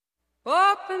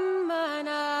Open mine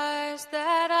eyes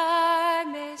that I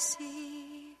may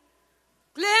see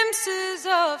glimpses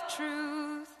of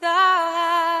truth thou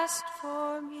hast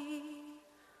for me.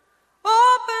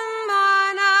 Open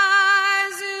mine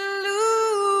eyes,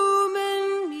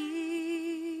 illumine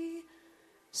me,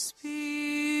 Spirit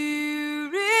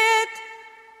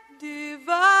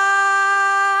divine.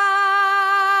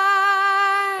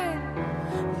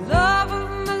 Love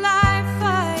of my life,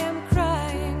 I am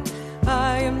crying,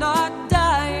 I am not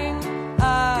dying,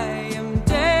 I am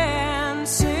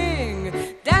dancing,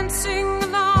 dancing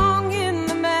along in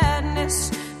the madness.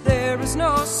 There is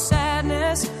no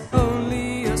sadness,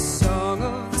 only a song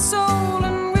of the soul,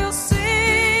 and we'll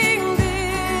sing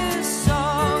this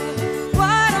song.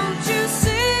 Why don't you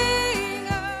sing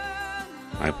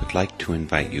along? I would like to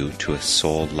invite you to a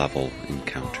soul-level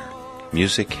encounter.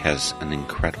 Music has an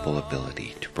incredible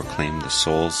ability to proclaim the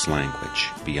soul's language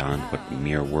beyond what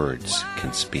mere words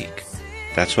can speak.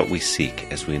 That's what we seek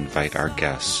as we invite our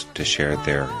guests to share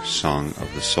their song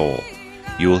of the soul.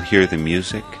 You will hear the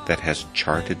music that has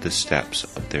charted the steps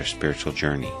of their spiritual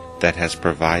journey, that has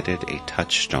provided a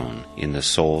touchstone in the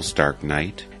soul's dark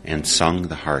night and sung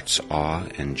the heart's awe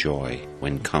and joy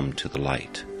when come to the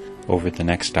light. Over the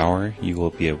next hour, you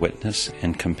will be a witness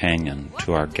and companion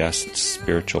to our guests'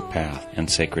 spiritual path and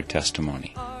sacred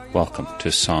testimony. Welcome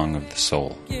to Song of the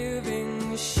Soul.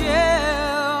 Giving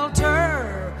shelter,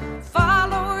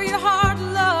 follow your heart,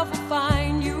 love will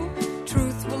find you,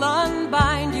 truth will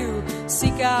unbind you,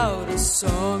 seek out a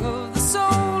song of the soul,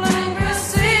 and we'll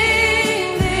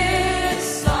sing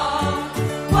this song.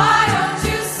 Why don't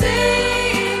you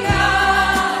sing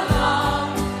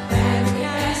along, and we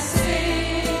can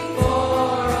sing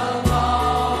for a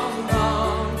long,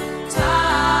 long time.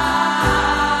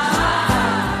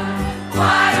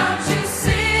 Why don't you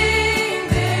sing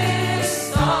this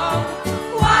song?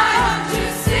 Why don't you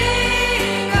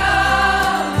sing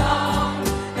along,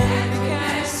 and we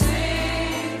can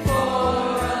sing for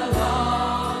a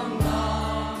long,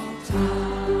 long time.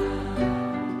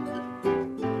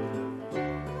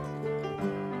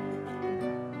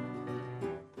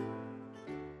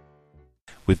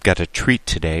 We've got a treat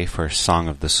today for Song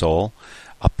of the Soul,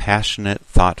 a passionate,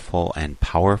 thoughtful, and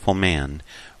powerful man,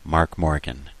 Mark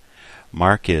Morgan.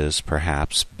 Mark is,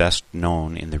 perhaps, best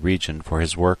known in the region for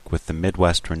his work with the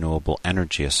Midwest Renewable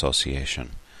Energy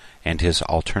Association and his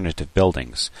alternative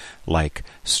buildings, like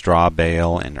straw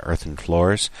bale and earthen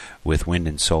floors with wind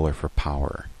and solar for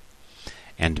power.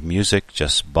 And music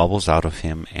just bubbles out of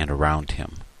him and around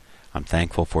him. I'm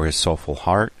thankful for his soulful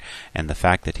heart and the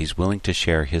fact that he's willing to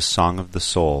share his song of the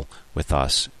soul with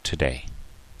us today.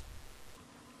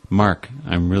 Mark,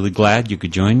 I'm really glad you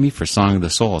could join me for Song of the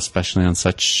Soul, especially on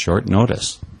such short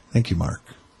notice. Thank you, Mark.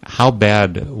 How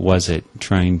bad was it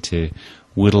trying to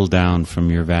whittle down from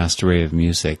your vast array of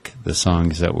music the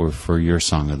songs that were for your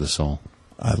Song of the Soul?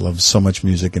 I love so much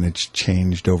music, and it's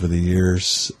changed over the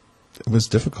years. It was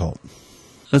difficult.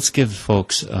 Let's give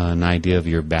folks an idea of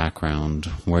your background,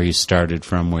 where you started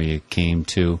from, where you came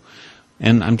to.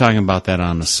 And I'm talking about that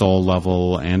on a soul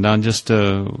level and on just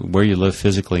where you live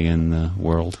physically in the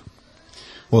world.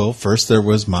 Well, first there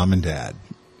was Mom and Dad.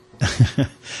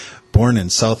 Born in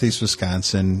southeast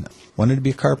Wisconsin, wanted to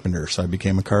be a carpenter, so I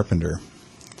became a carpenter.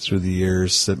 Through the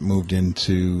years, that moved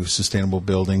into sustainable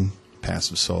building,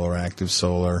 passive solar, active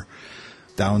solar,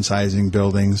 downsizing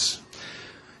buildings.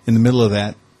 In the middle of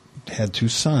that, had two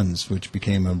sons, which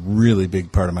became a really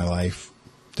big part of my life.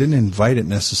 Didn't invite it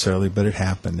necessarily, but it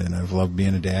happened, and I've loved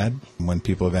being a dad. When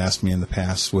people have asked me in the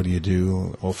past, what do you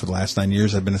do? Well, for the last 9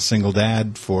 years, I've been a single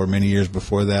dad. For many years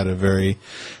before that, a very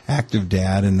active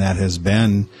dad, and that has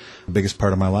been the biggest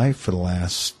part of my life for the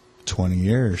last 20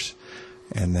 years.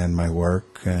 And then my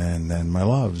work, and then my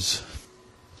loves.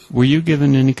 Were you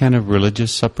given any kind of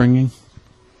religious upbringing?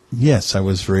 Yes, I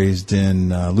was raised in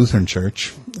Lutheran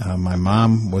church. My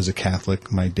mom was a Catholic.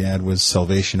 My dad was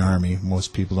Salvation Army.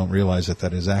 Most people don't realize that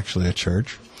that is actually a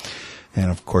church.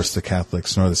 And, of course, the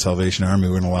Catholics nor the Salvation Army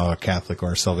wouldn't allow a Catholic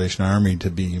or a Salvation Army to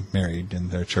be married in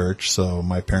their church. So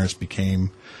my parents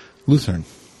became Lutheran.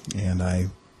 And I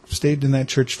stayed in that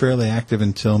church fairly active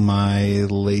until my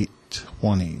late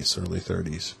 20s, early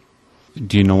 30s.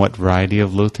 Do you know what variety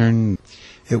of Lutheran?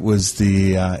 It was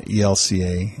the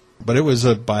ELCA. But it was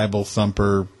a Bible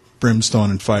thumper, brimstone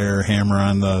and fire, hammer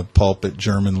on the pulpit,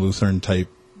 German Lutheran type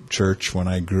church. When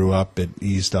I grew up, it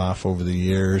eased off over the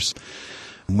years.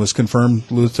 Was confirmed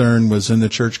Lutheran, was in the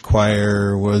church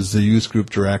choir, was the youth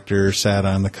group director, sat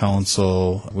on the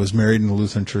council, was married in the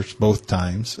Lutheran church both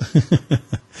times.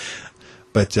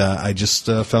 But I just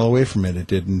fell away from it. It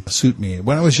didn't suit me.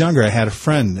 When I was younger, I had a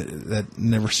friend that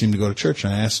never seemed to go to church.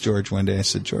 And I asked George one day, I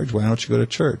said, George, why don't you go to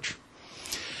church?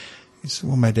 He said,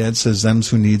 well, my dad says, them's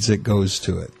who needs it goes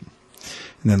to it.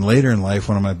 And then later in life,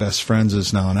 one of my best friends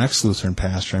is now an ex-Lutheran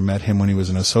pastor. I met him when he was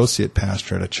an associate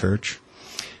pastor at a church.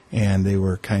 And they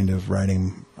were kind of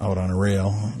riding out on a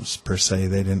rail, per se.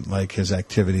 They didn't like his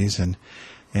activities. And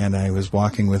I was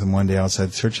walking with him one day outside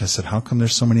the church. I said, how come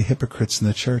there's so many hypocrites in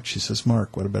the church? He says,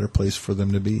 Mark, what a better place for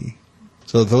them to be.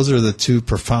 So those are the two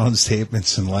profound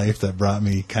statements in life that brought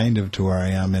me kind of to where I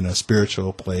am, in a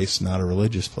spiritual place, not a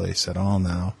religious place at all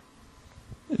now.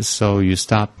 So you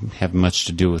stopped having much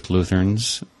to do with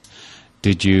Lutherans.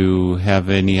 Did you have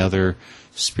any other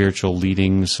spiritual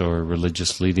leadings or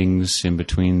religious leadings in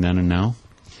between then and now?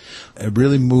 I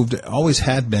really moved, always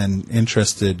had been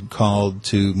interested, called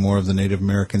to more of the Native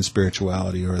American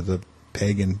spirituality, or the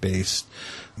pagan-based,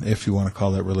 if you want to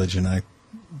call that religion. I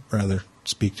rather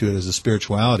speak to it as a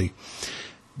spirituality.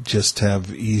 Just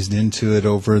have eased into it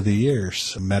over the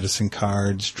years. Medicine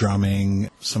cards, drumming,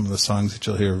 some of the songs that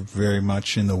you'll hear very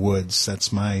much in the woods.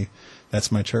 That's my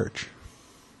church.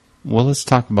 Well, let's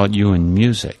talk about you and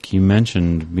music. You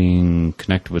mentioned being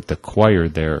connected with the choir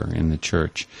there in the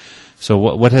church. So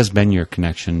what has been your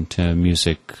connection to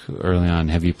music early on?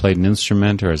 Have you played an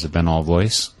instrument, or has it been all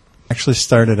voice? Actually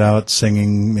started out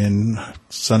singing in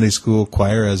Sunday school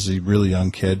choir as a really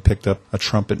young kid. Picked up a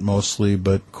trumpet mostly,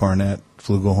 but cornet,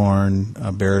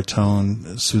 flugelhorn, baritone,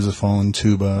 sousaphone,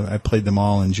 tuba. I played them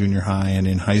all in junior high and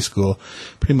in high school.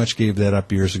 Pretty much gave that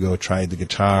up years ago. Tried the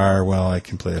guitar. Well, I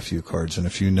can play a few chords and a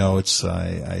few notes.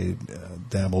 I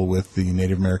dabble with the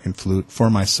Native American flute for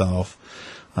myself,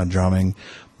 drumming.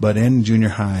 But in junior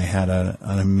high, I had an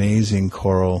amazing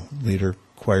choir leader.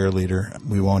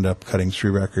 We wound up cutting 3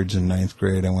 records in 9th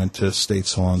grade. I went to state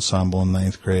solo ensemble in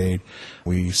 9th grade.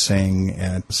 We sang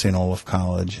at St. Olaf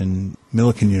College and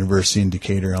Millikan University in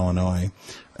Decatur, Illinois.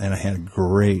 And I had a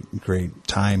great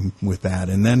time with that.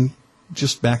 And then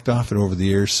just backed off it over the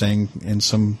years, sang in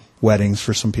some weddings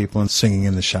for some people and singing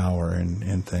in the shower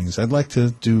and things. I'd like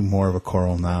to do more of a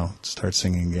choral now, start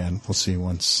singing again. We'll see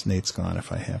once Nate's gone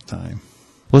if I have time.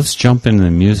 Let's jump into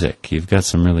the music. You've got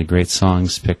some really great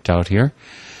songs picked out here.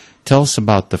 Tell us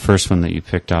about the first one that you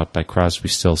picked out by Crosby,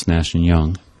 Stills, Nash &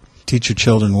 Young. Teach Your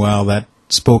Children Well. That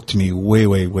spoke to me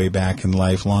way back in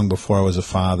life, long before I was a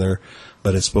father,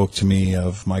 but it spoke to me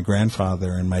of my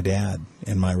grandfather and my dad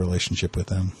and my relationship with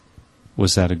them.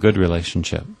 Was that a good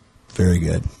relationship? Very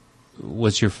good.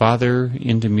 Was your father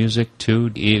into music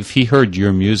too? If he heard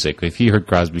your music, if he heard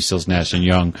Crosby, Stills, Nash &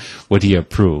 Young, would he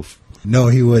approve? No,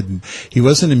 he wouldn't. He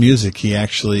wasn't in music. He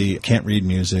actually can't read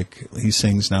music. He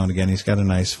sings now and again. He's got a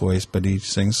nice voice, but he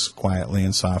sings quietly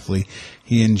and softly.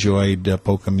 He enjoyed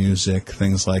polka music,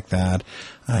 things like that,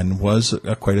 and was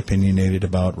quite opinionated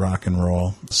about rock and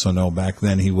roll. So no, back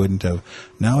then he wouldn't have.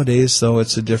 Nowadays, though,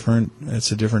 it's a different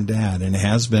dad, and it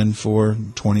has been for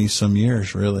 20-some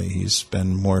years, really. He's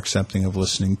been more accepting of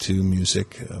listening to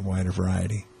music, a wider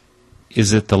variety.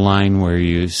 Is it the line where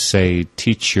you say,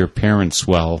 teach your parents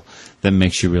well, that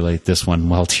makes you relate this one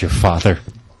well to your father?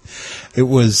 It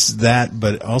was that,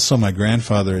 but also my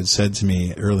grandfather had said to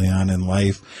me early on in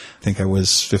life, I think I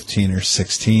was 15 or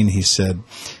 16, he said,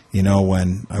 you know,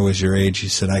 when I was your age, he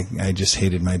said, I just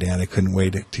hated my dad. I couldn't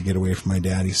wait to get away from my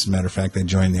dad. He said, as a matter of fact, I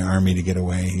joined the Army to get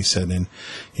away. He said, and,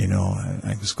 you know,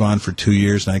 I was gone for 2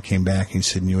 years, and I came back, and he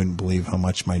said, and you wouldn't believe how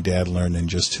much my dad learned in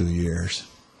just 2 years.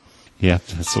 Yeah,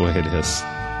 that's the way it is.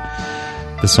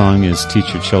 The song is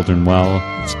Teach Your Children Well.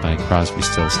 It's by Crosby,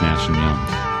 Stills, Nash & Young.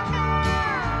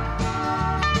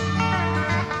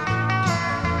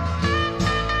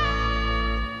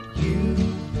 You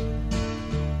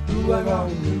who are on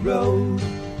the road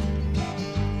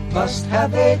must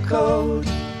have a code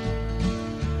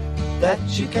that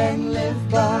you can live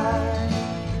by,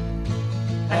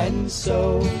 and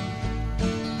so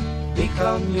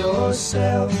become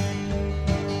yourself,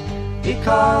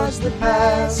 because the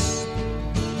past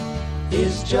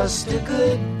is just a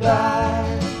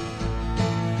goodbye.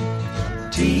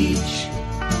 Teach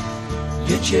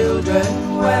your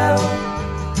children well.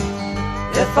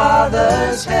 Their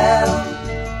father's hell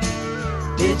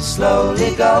did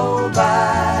slowly go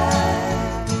by,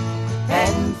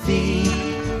 and feed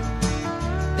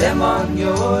them on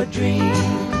your dreams,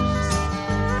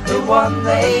 the one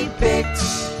they picked,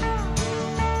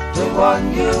 the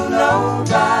one you know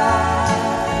by.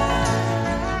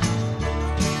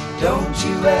 Don't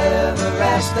you ever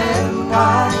ask them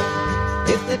why.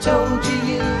 If they told you,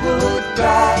 you would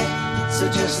cry. So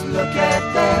just look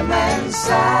at them and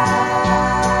sigh,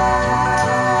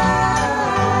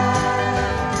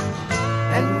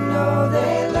 and know they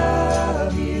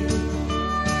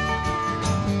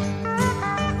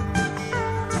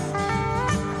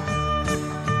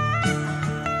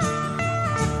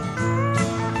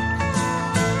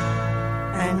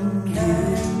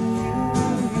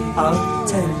of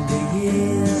tender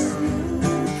years.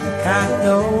 Can't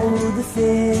know the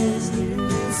fears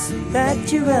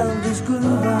that your elders grew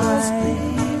by,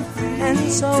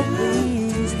 and so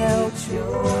please help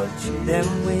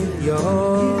them with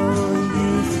your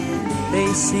youth.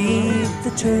 They see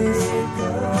the truth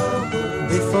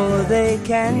before they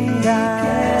can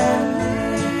die.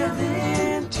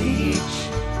 Teach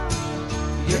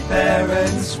your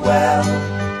parents well,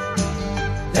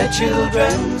 their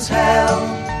children's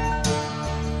hell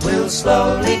will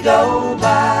slowly go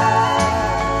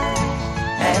by,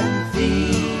 and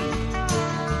feed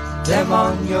them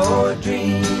on your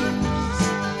dreams,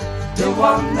 the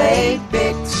one they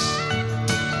picked,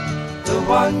 the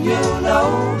one you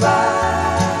know by.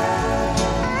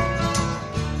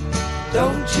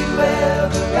 Don't you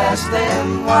ever ask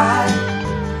them why.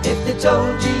 If they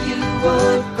told you, you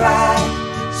would cry.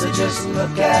 So just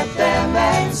look at them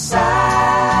and sigh,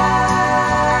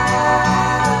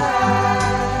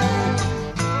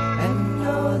 and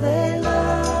know they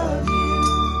love you.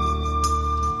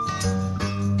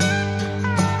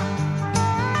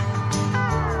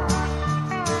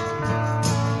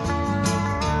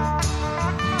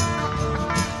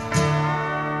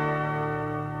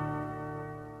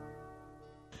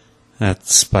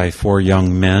 That's by four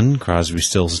young men, Crosby,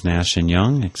 Stills, Nash, and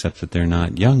Young, except that they're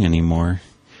not young anymore,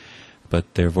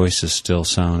 but their voices still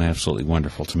sound absolutely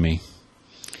wonderful to me.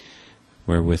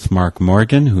 We're with Mark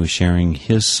Morgan, who's sharing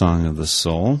his Song of the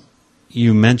Soul.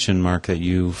 You mentioned, Mark, that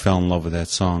you fell in love with that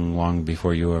song long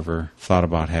before you ever thought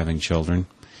about having children.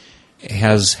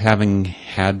 Has having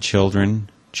had children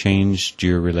changed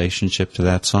your relationship to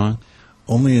that song?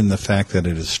 Only in the fact that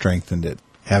it has strengthened it.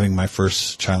 Having my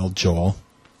first child, Joel,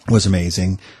 was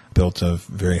amazing. Built a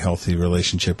very healthy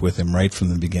relationship with him right from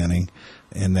the beginning.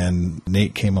 And then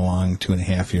Nate came along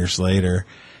 2.5 years later.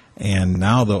 And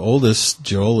now the oldest,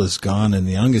 Joel, is gone and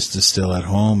the youngest is still at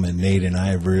home. And Nate and I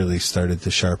have really started to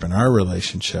sharpen our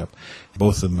relationship.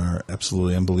 Both of them are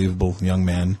absolutely unbelievable young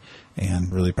men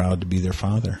and really proud to be their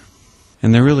father.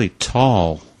 And they're really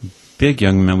tall, big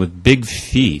young men with big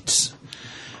feet.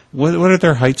 What are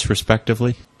their heights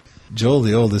respectively? Joel,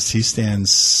 the oldest, he stands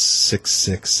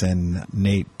 6'6", and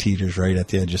Nate teeters right at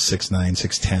the edge of 6'9",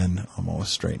 6'10",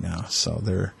 almost right now. So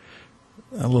they're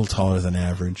a little taller than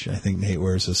average. I think Nate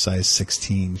wears a size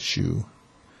 16 shoe.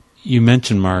 You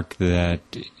mentioned, Mark, that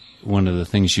one of the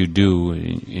things you do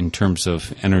in terms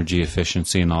of energy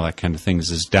efficiency and all that kind of things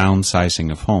is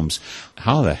downsizing of homes.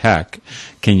 How the heck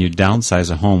can you downsize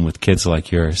a home with kids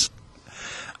like yours?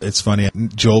 It's funny.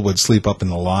 Joel would sleep up in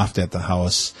the loft at the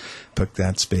house, took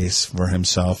that space for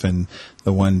himself, and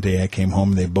the one day I came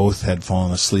home, they both had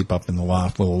fallen asleep up in the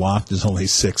loft. Well, the loft is only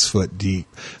 6 foot deep,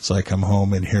 so I come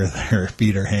home and hear their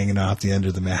feet are hanging off the end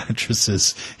of the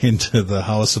mattresses into the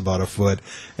house about a foot,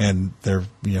 and they're,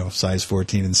 size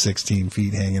 14 and 16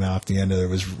 feet hanging off the end of it. It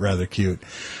was rather cute.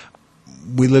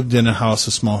 We lived in a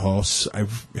small house. I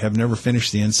have never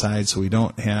finished the inside, so we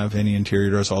don't have any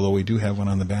interior doors, although we do have one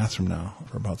on the bathroom now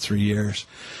for about 3 years.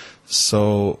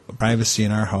 So privacy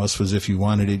in our house was if you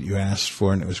wanted it, you asked for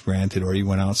it, and it was granted, or you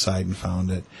went outside and found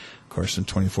it. Of course, in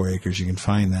 24 acres, you can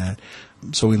find that.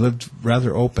 So we lived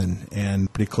rather open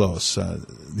and pretty close.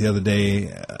 The other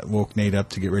day, I woke Nate up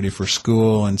to get ready for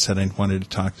school and said I wanted to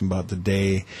talk to him about the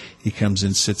day. He comes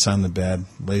in, sits on the bed,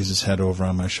 lays his head over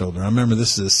on my shoulder. I remember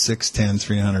this is a 6'10",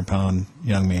 300-pound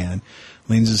young man.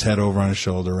 Leans his head over on his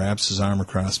shoulder, wraps his arm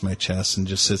across my chest, and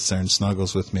just sits there and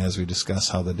snuggles with me as we discuss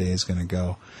how the day is going to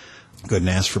go. Couldn't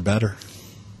ask for better.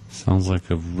 Sounds like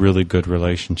a really good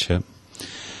relationship.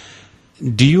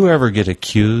 Do you ever get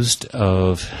accused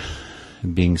of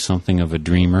being something of a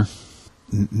dreamer?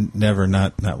 Never,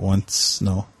 not once,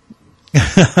 no.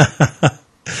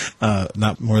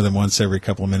 Not more than once every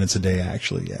couple of minutes a day,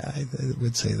 actually. Yeah, I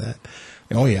would say that.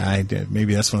 Oh, yeah, I did.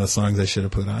 Maybe that's one of the songs I should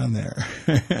have put on there.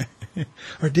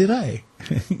 Or did I?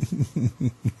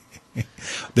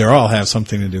 They all have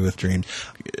something to do with dreams.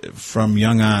 From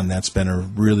young on, that's been a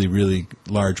really, really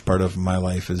large part of my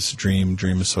life is dream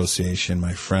association.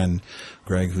 My friend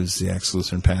Greg, who's the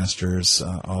ex-Lutheran pastor, has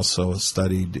also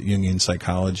studied Jungian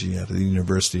psychology at the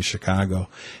University of Chicago,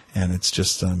 and it's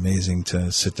just amazing to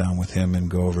sit down with him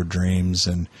and go over dreams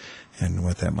and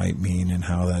what that might mean and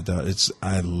how that does.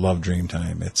 I love dream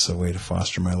time. It's a way to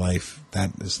foster my life.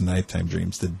 That is nighttime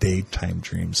dreams. The daytime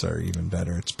dreams are even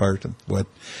better. It's part of what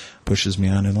pushes me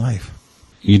on in life.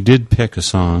 You did pick a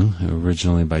song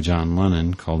originally by John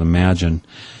Lennon called Imagine,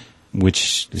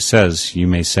 which says, "You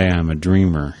may say I'm a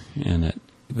dreamer" in it.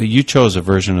 But you chose a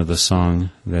version of the song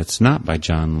that's not by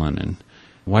John Lennon.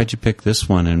 Why'd you pick this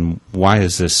one, and why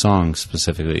is this song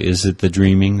specifically? Is it the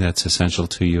dreaming that's essential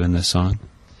to you in this song?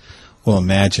 Well,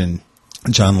 imagine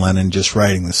John Lennon just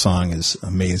writing the song is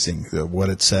amazing. What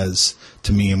it says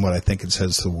to me and what I think it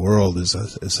says to the world is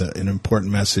an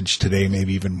important message today,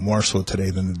 maybe even more so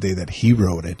today than the day that he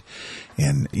wrote it.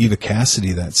 And Eva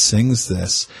Cassidy that sings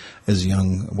this was a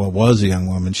young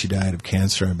woman. She died of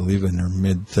cancer, I believe, in her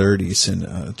mid-30s,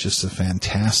 and just a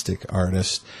fantastic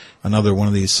artist. Another one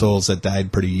of these souls that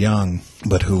died pretty young,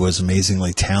 but who was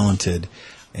amazingly talented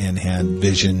and had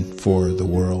vision for the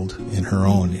world in her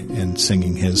own, and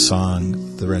singing his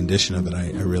song, the rendition of it, I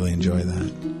really enjoy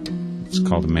that. It's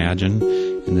called Imagine,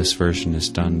 and this version is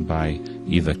done by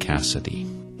Eva Cassidy.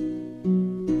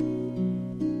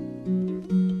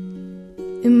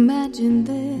 Imagine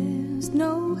there's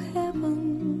no heaven.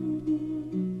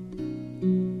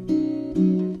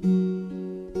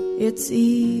 It's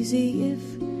easy if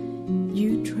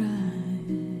you try.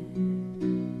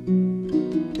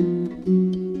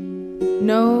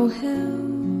 No hell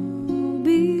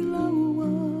below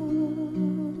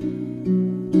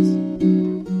us.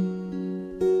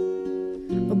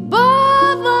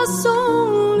 Above us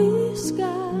only sky.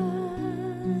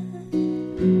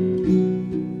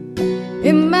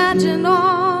 Imagine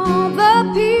all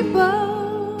the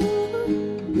people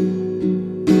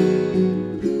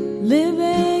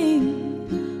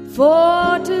living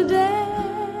for today.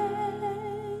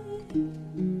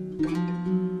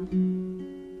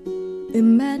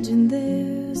 Imagine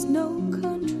there's no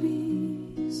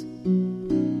countries.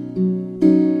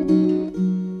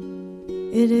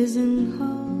 It isn't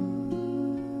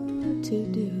hard to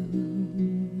do.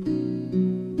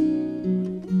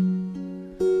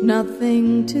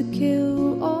 Nothing to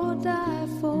kill or die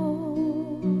for,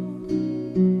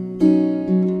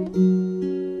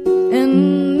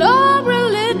 and no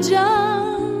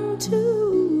religion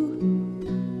too.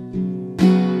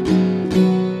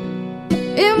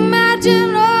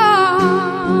 Imagine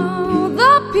all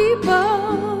the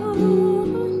people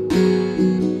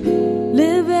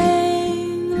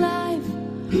living life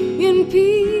in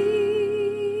peace.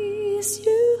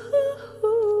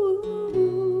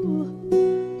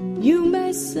 You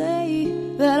may say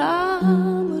that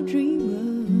I'm a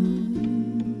dreamer,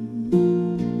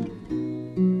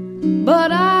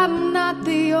 but I'm not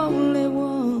the only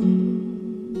one.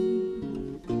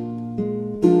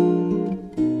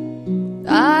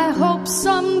 I hope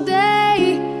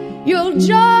someday you'll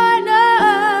join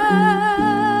us,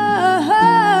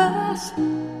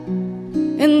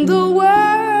 and the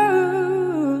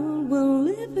world will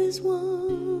live as one.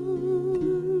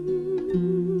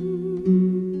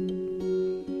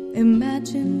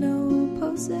 Imagine no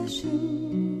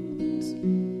possessions.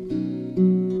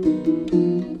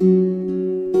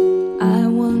 I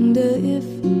wonder if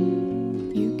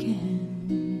you can.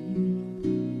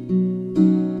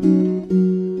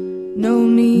 No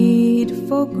need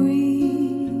for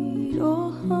greed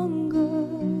or hunger,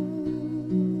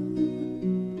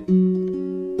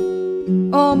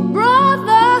 or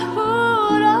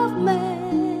brotherhood of man.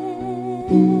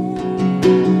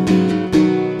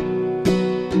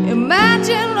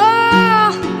 Imagine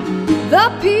all the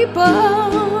people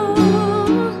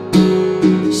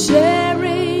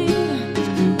sharing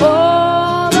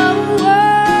all the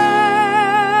world.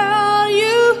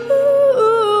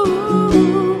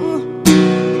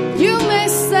 You may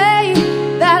say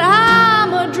that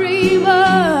I'm a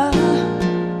dreamer,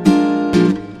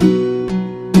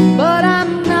 but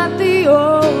I'm not the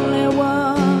only one.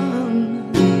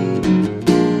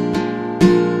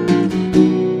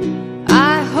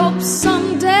 I hope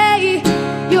someday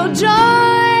you'll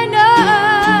join us,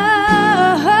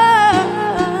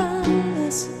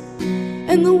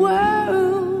 and the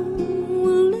world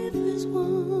will live as one.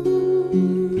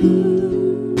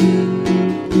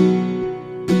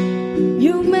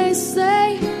 You may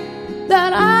say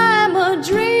that I'm a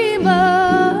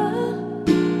dreamer,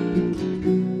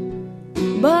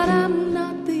 but I'm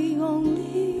not the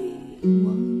only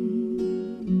one.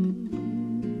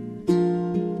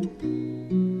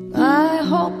 I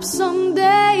hope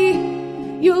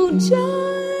someday you'll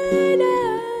join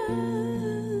us,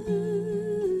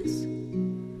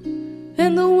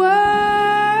 and the world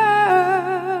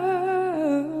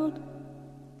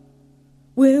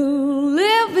will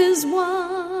live as one.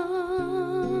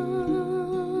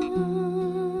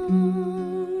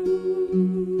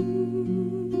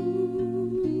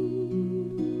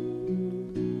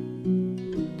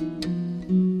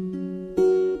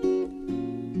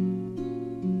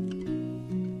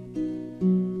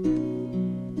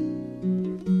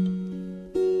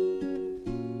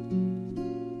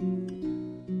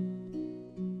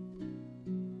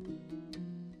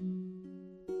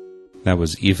 That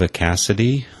was Eva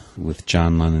Cassidy with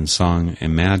John Lennon's song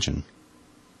Imagine.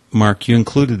 Mark, you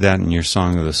included that in your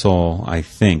Song of the Soul, I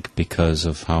think, because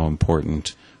of how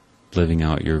important living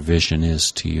out your vision is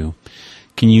to you.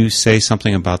 Can you say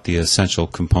something about the essential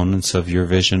components of your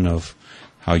vision of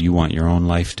how you want your own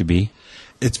life to be?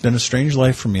 It's been a strange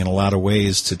life for me in a lot of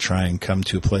ways to try and come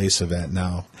to a place of that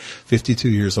now. 52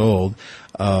 years old,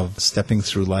 of stepping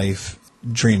through life,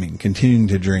 dreaming, continuing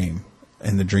to dream,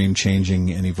 and the dream changing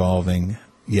and evolving,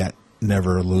 yet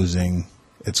never losing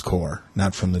its core.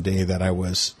 Not from the day that I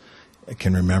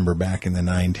can remember back in the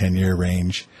 9-10 year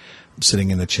range,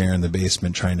 sitting in the chair in the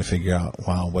basement trying to figure out,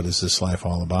 wow, what is this life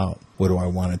all about? What do I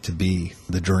want it to be?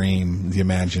 The dream, the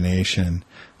imagination,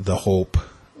 the hope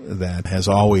that has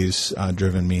always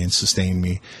driven me and sustained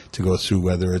me to go through,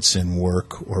 whether it's in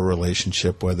work or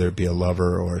relationship, whether it be a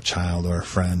lover or a child or a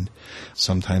friend.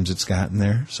 Sometimes it's gotten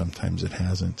there, sometimes it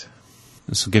hasn't.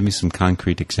 So give me some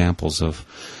concrete examples of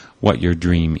what your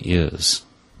dream is.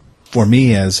 For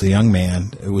me, as a young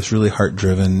man, it was really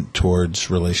heart-driven towards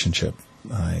relationship.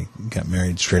 I got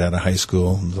married straight out of high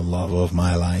school, the love of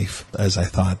my life, as I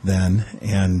thought then,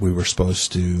 and we were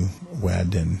supposed to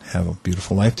wed and have a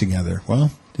beautiful life together.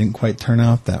 Well, didn't quite turn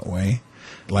out that way.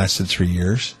 It lasted 3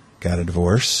 years, got a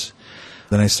divorce.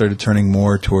 Then I started turning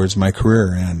more towards my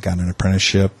career and got an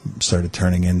apprenticeship, started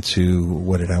turning into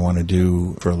what did I want to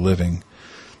do for a living.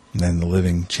 And then the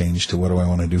living changed to what do I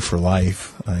want to do for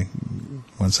life.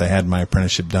 Once I had my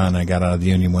apprenticeship done, I got out of the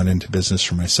union, went into business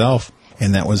for myself.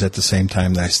 And that was at the same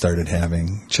time that I started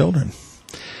having children.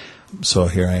 So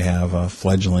here I have a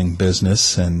fledgling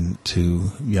business and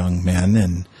 2 young men.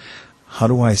 And how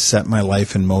do I set my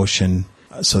life in motion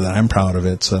so that I'm proud of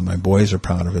it, so that my boys are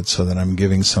proud of it, so that I'm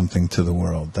giving something to the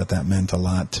world? That meant a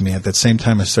lot to me. At that same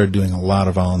time, I started doing a lot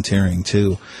of volunteering,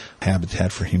 too.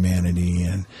 Habitat for Humanity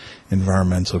and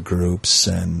environmental groups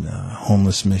and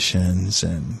homeless missions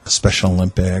and Special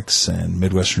Olympics and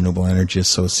Midwest Renewable Energy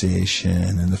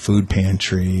Association and the food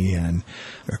pantry and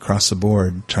across the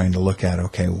board trying to look at,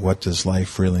 okay, what does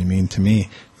life really mean to me?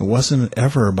 It wasn't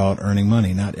ever about earning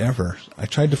money, not ever. I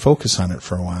tried to focus on it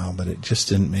for a while, but it just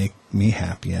didn't make me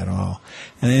happy at all.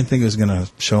 And I didn't think it was going to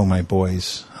show my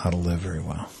boys how to live very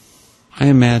well. I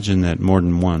imagine that more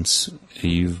than once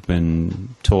you've been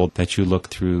told that you look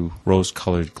through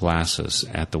rose-colored glasses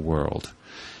at the world,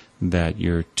 that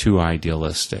you're too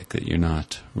idealistic, that you're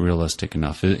not realistic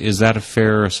enough. Is that a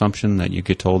fair assumption that you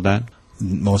get told that?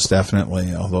 Most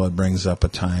definitely, although it brings up a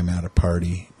time at a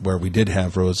party where we did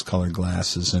have rose-colored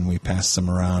glasses and we passed them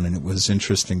around, and it was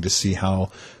interesting to see how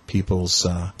people's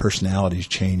personalities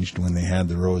changed when they had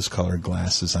the rose-colored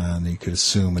glasses on. You could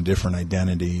assume a different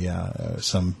identity,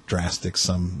 some drastic,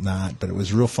 some not, but it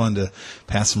was real fun to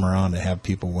pass them around, to have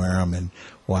people wear them and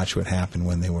watch what happened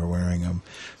when they were wearing them.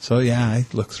 So yeah, I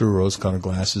look through rose-colored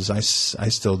glasses. I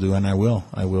still do, and I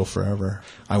will forever.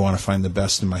 I want to find the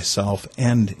best in myself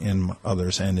and in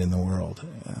others and in the world.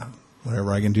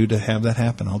 Whatever I can do to have that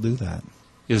happen, I'll do that.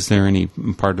 Is there any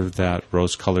part of that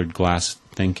rose-colored glass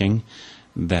thinking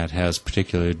that has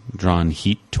particularly drawn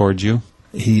heat towards you?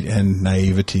 Heat and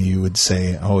naivety, you would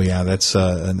say, oh yeah, that's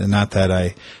not that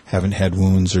I haven't had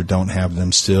wounds or don't have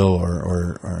them still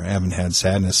or haven't had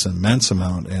sadness an immense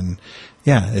amount. And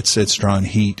yeah, it's drawn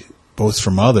heat both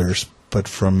from others, but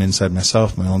from inside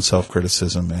myself, my own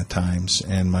self-criticism at times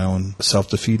and my own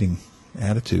self-defeating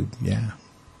attitude. Yeah,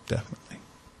 definitely.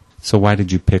 So why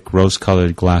did you pick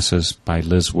Rose-Colored Glasses by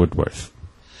Liz Woodworth?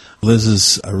 Liz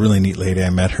is a really neat lady.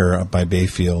 I met her up by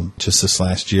Bayfield just this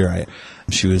last year.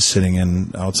 She was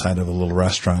sitting outside of a little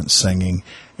restaurant singing,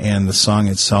 and the song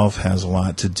itself has a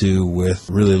lot to do with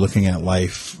really looking at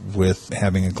life with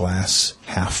having a glass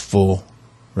half full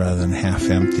rather than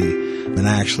half empty. And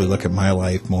I actually look at my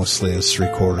life mostly as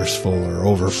 3/4 full or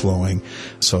overflowing,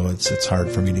 so it's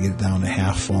hard for me to get down to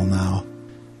half full now.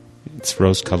 It's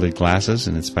Rose-Colored Glasses,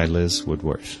 and it's by Liz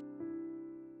Woodworth.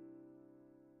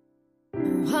 A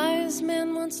wise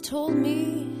man once told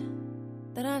me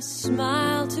that I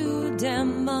smile too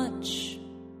damn much.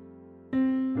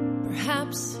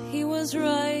 Perhaps he was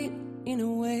right in a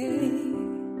way,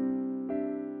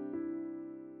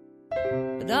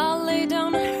 but I'll lay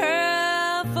down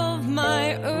half of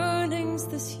my earnings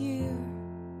this year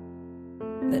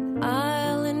that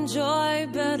I'll enjoy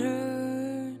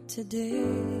better today.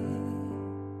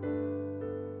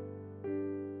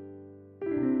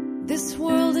 This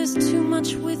world is too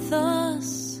much with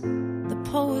us, the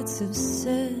poets have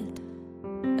said,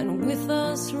 and with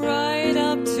us right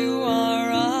up to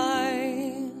our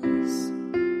eyes.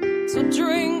 So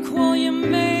drink while you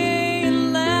may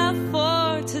and laugh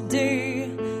for today,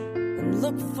 and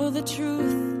look for the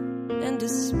truth and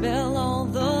dispel all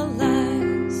the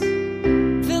lies.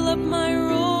 Fill up my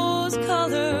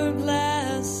rose-colored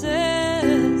glasses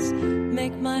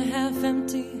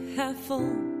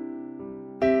careful.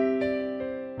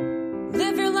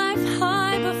 Live your life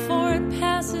high before it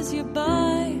passes you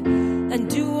by, and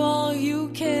do all you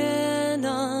can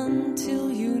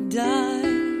until you die.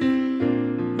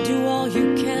 Do all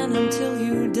you can until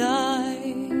you die.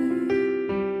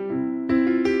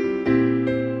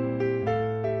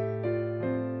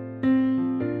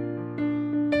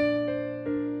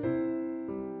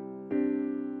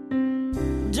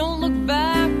 Don't look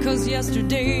back, 'cause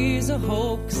yesterday's a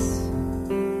hoax.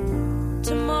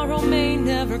 Tomorrow may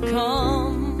never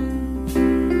come.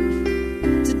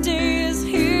 Today is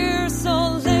here,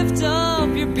 so lift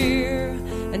up your beer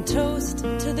and toast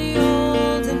to the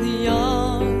old and the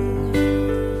young.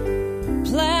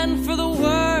 Plan for the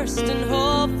worst and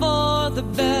hope for the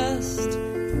best.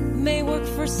 May work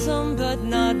for some, but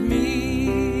not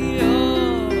me.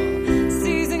 Oh,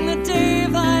 seizing the day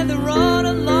by the road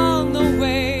along the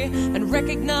way, and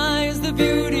recognize the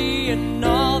beauty in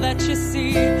all that you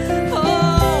see.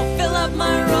 Oh, fill up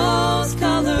my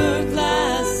rose-colored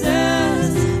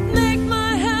glasses, make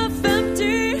my half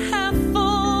empty half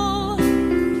full.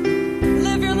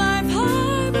 Live your life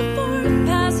high before it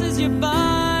passes you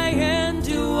by, and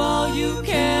do all you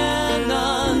can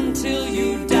until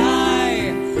you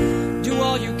die. Do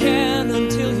all you can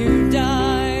until you die.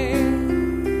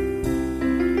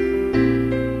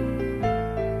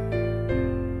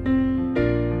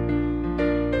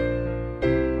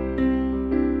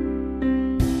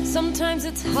 Sometimes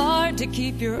it's hard to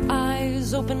keep your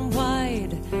eyes open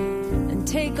wide and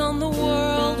take on the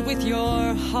world with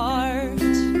your heart.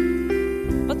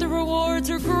 But the rewards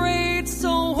are great,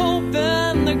 so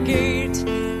open the gate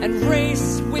and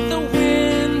race with the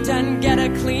wind and get a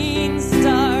clean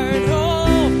start.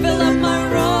 Oh, fill up my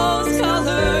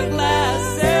rose-colored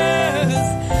glasses,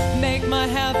 make my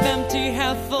half empty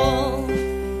half full.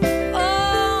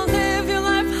 Oh, live your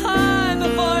life high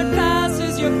before it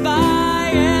passes you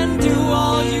by, and do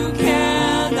all you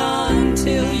can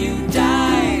until you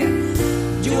die.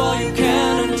 Do all you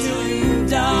can until you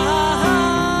die.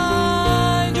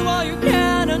 Do all you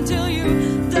can until you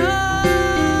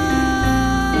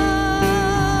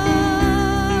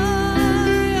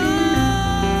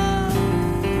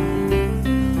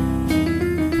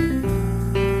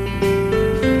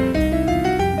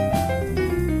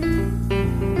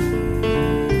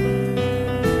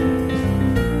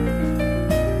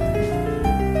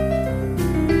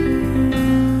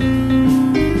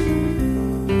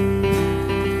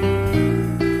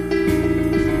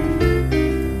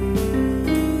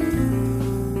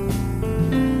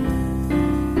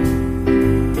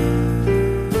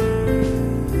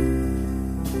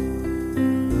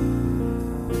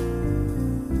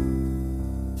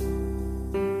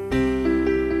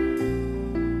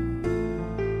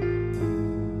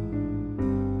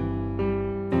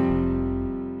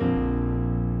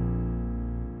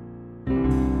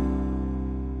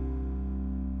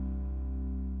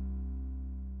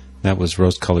That was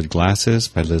Rose-Colored Glasses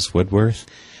by Liz Woodworth.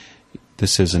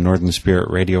 This is a Northern Spirit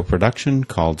radio production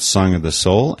called Song of the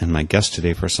Soul, and my guest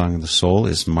today for Song of the Soul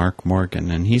is Mark Morgan,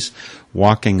 and he's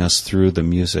walking us through the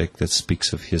music that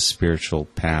speaks of his spiritual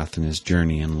path and his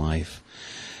journey in life.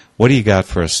 What do you got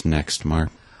for us next, Mark?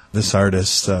 This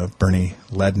artist, Bernie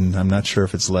Ledden, I'm not sure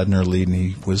if it's Ledden or Leeden,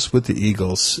 he was with the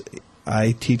Eagles.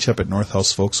 I teach up at North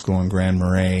House Folk School in Grand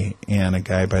Marais, and a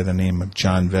guy by the name of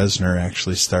John Vesner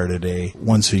actually started a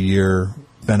once-a-year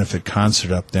benefit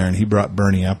concert up there, and he brought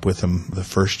Bernie up with him the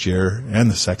first year and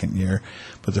the second year.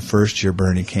 But the first year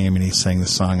Bernie came and he sang the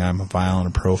song, I'm a Vile and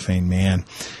a Profane Man,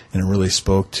 and it really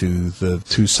spoke to the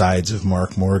two sides of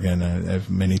Mark Morgan.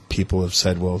 Many people have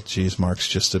said, well, geez, Mark's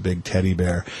just a big teddy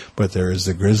bear, but there is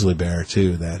the grizzly bear,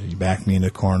 too, that you back me in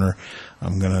a corner,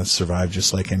 I'm going to survive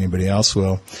just like anybody else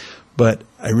will. But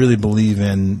I really believe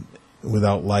in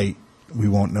without light, we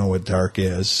won't know what dark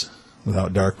is.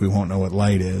 Without dark, we won't know what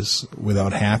light is.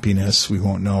 Without happiness, we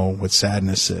won't know what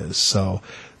sadness is. So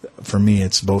for me,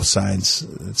 it's both sides.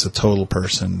 It's a total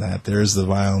person, that there is the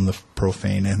vile and the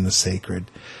profane and the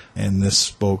sacred. And this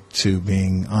spoke to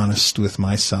being honest with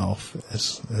myself,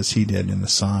 as he did in the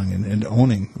song, and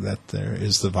owning that there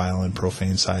is the vile and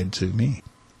profane side to me.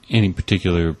 Any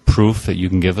particular proof that you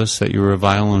can give us that you're a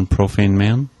vile and profane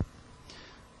man?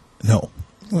 No.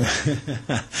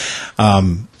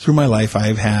 Through my life,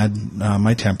 I've had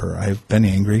my temper. I've been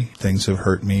angry. Things have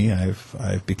hurt me.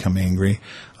 I've become angry.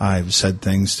 I've said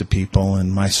things to people,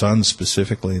 and my son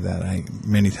specifically, that I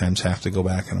many times have to go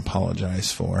back and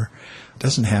apologize for. It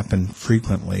doesn't happen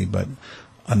frequently, but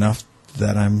enough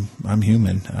that I'm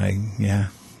human. Yeah,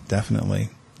 definitely.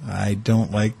 I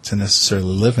don't like to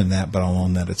necessarily live in that, but I'll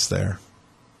own that it's there.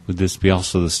 Would this be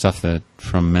also the stuff that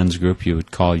from men's group you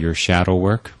would call your shadow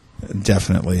work?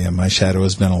 Definitely. And my shadow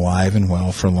has been alive and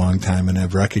well for a long time, and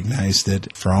I've recognized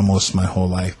it for almost my whole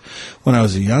life. When I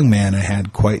was a young man, I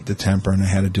had quite the temper, and I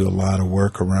had to do a lot of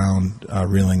work around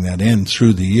reeling that in.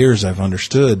 Through the years, I've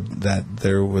understood that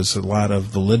there was a lot of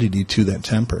validity to that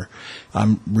temper.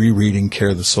 I'm rereading Care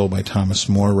of the Soul by Thomas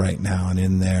More right now, and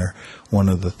in there, one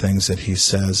of the things that he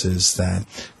says is that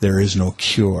there is no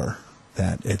cure,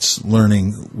 that it's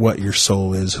learning what your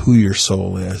soul is, who your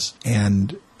soul is,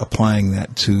 and applying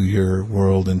that to your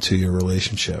world and to your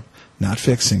relationship. Not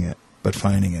fixing it, but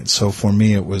finding it. So for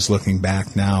me, it was looking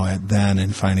back now at then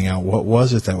and finding out what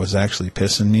was it that was actually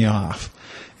pissing me off,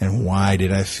 and why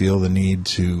did I feel the need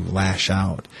to lash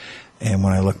out. And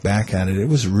when I look back at it, it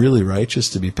was really righteous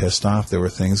to be pissed off. There were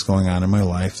things going on in my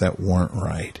life that weren't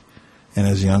right. And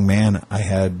as a young man, I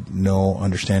had no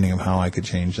understanding of how I could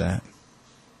change that.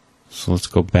 So let's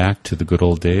go back to the good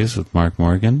old days with Mark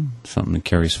Morgan, something that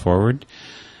carries forward.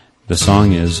 The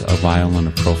song is A Vile and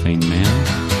a Profane Man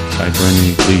by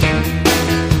Bernie Gleason.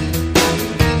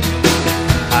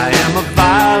 I am a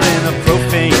vile and a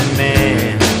profane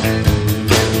man.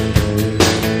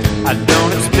 I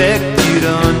don't expect you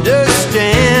to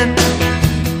understand.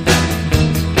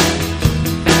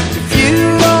 If you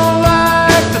don't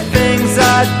like the things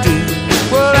I do,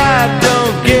 well, I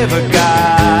don't give a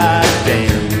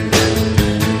goddamn.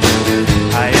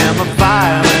 I am a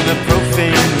vile and a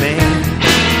profane man.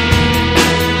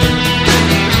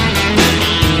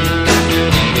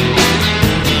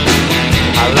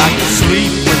 I like to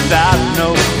sleep without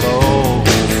no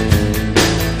clothes.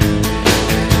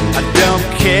 I don't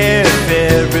care if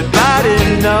everybody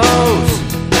knows.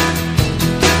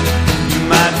 You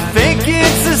might think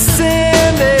it's a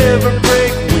sin to ever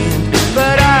break wind,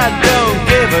 but I don't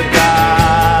give a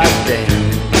goddamn.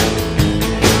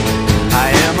 I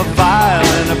am a vile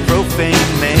and a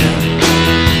profane man.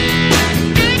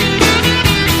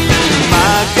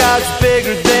 My God's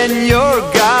bigger than your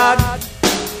God.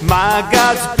 My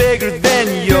God's bigger than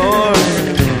yours.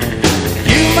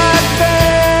 You might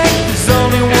think there's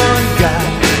only one God,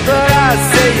 but I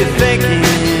say you're thinking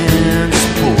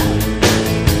sport.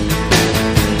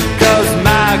 'Cause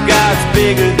my God's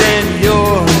bigger than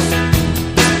yours.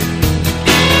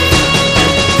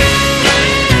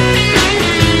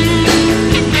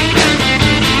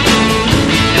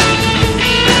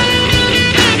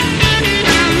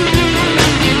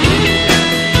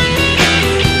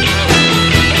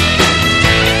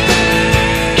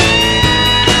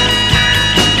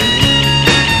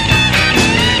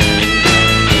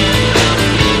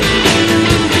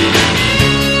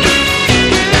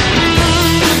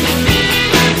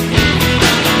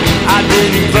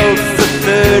 Vote for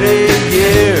 30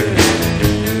 years.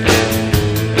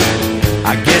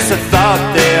 I guess I thought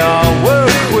they all were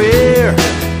queer.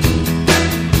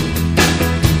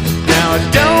 Now I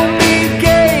don't mean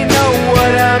gay, know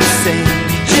what I'm saying.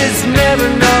 You just never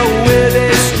know where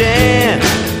they stand.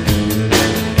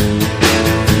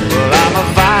 Well, I'm a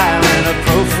vile and a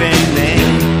profane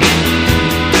man.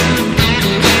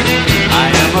 I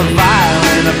am a vile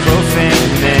and a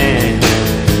profane man.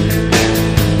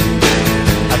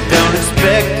 Don't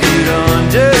expect you to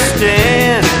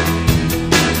understand.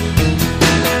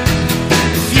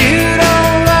 If you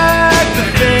don't like the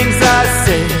things I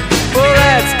say, well,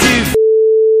 that's too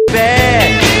bad.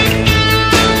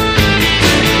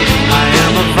 I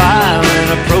am a vile and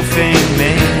a profane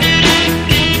man.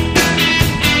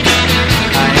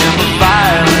 I am a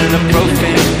vile and a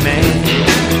profane man.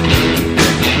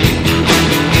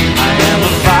 I am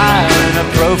a vile and a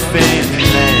profane man.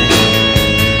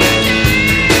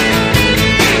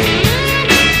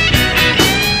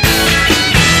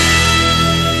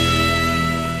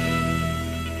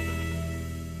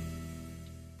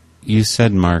 You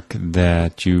said, Mark,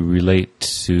 that you relate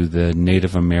to the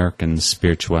Native American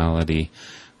spirituality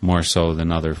more so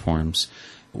than other forms.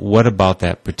 What about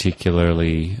that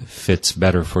particularly fits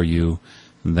better for you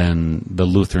than the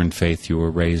Lutheran faith you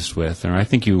were raised with? And I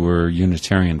think you were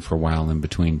Unitarian for a while in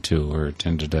between, too, or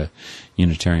attended a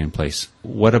Unitarian place.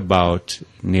 What about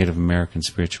Native American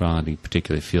spirituality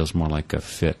particularly feels more like a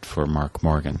fit for Mark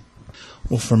Morgan?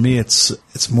 Well, for me,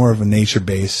 it's more of a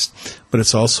nature-based, but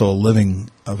it's also a living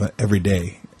of every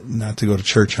day. Not to go to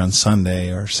church on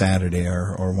Sunday or Saturday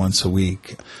or once a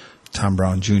week. Tom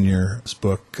Brown Jr.'s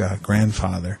book,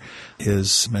 Grandfather,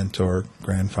 his mentor,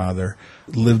 grandfather,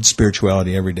 lived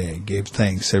spirituality every day, gave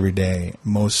thanks every day.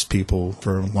 Most people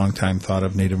for a long time thought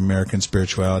of Native American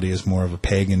spirituality as more of a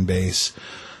pagan base,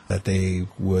 that they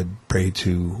would pray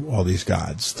to all these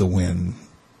gods, the wind,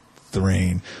 the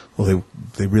rain. Well,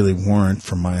 they really weren't,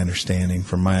 from my understanding.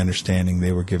 From my understanding,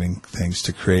 they were giving thanks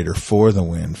to Creator for the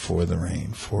wind, for the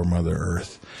rain, for Mother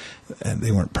Earth. And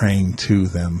they weren't praying to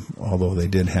them, although they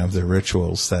did have their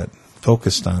rituals that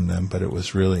focused on them, but it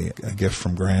was really a gift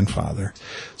from Grandfather.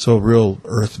 So real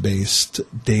earth-based,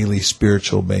 daily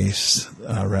spiritual-based,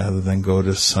 rather than go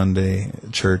to Sunday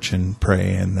church and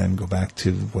pray and then go back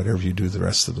to whatever you do the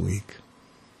rest of the week.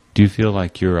 Do you feel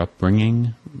like your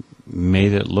upbringing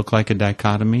made it look like a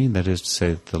dichotomy? That is to say,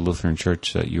 that the Lutheran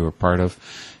church that you were part of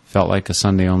felt like a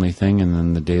Sunday-only thing, and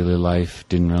then the daily life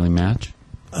didn't really match?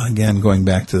 Again, going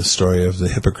back to the story of the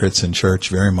hypocrites in church,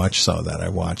 very much so, that I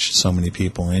watched so many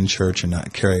people in church and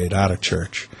not carry it out of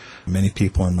church. Many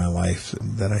people in my life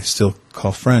that I still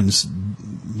call friends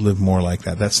live more like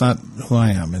that. That's not who I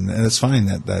am, and it's fine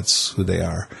that that's who they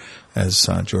are. As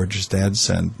George's dad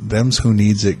said, them's who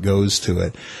needs it goes to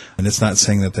it. And it's not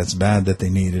saying that that's bad that they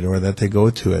need it or that they go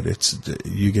to it. It's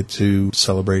you get to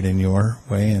celebrate in your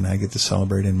way, and I get to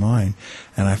celebrate in mine.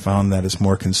 And I found that it's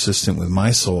more consistent with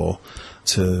my soul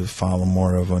to follow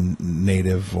more of a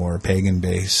native or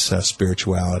pagan-based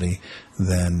spirituality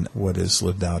than what is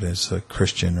lived out as a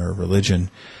Christian or religion.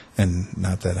 And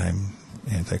not that I'm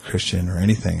anti-Christian or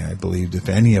anything. I believed if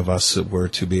any of us were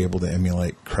to be able to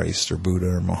emulate Christ or Buddha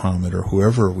or Muhammad or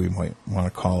whoever we might want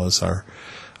to call as our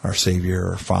savior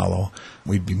or follow,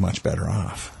 we'd be much better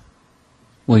off.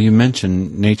 Well, you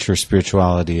mentioned nature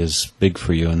spirituality is big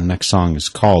for you, and the next song is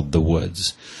called The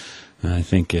Woods. And I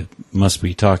think it must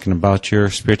be talking about your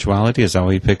spirituality. Is that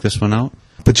why you picked this one out?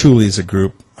 Patchouli is a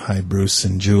group. Hi, Bruce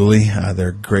and Julie.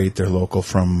 They're great. They're local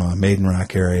from Maiden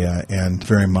Rock area, and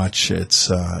very much it's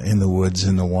in the woods,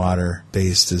 in the water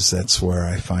based. That's where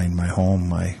I find my home,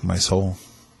 my soul.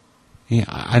 Yeah,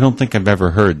 I don't think I've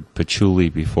ever heard Patchouli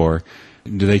before.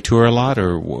 Do they tour a lot,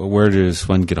 or where does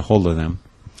one get a hold of them?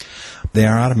 They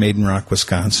are out of Maiden Rock,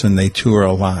 Wisconsin. They tour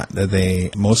a lot. They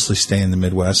mostly stay in the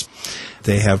Midwest.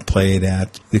 They have played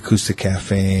at the Acoustic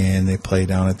Cafe, and they play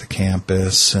down at the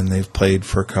campus, and they've played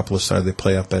for a couple of stars. They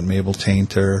play up at Mabel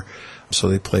Tainter, so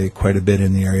they play quite a bit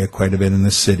in the area, quite a bit in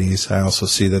the cities. I also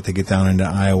see that they get down into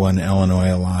Iowa and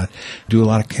Illinois a lot, do a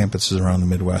lot of campuses around the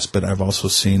Midwest, but I've also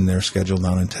seen their schedule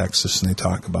down in Texas, and they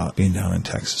talk about being down in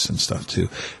Texas and stuff too.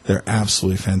 They're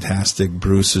absolutely fantastic.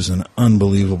 Bruce is an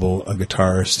unbelievable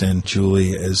guitarist, and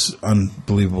Julie is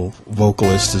unbelievable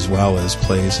vocalist as well, as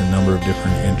plays a number of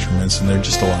different instruments, and they're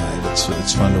just alive. It's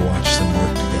fun to watch them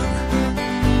work together.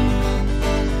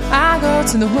 I go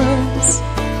to the woods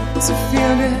to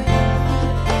feel good,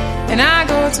 and I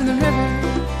go to the river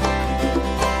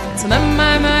to let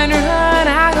my mind run.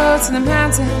 I go to the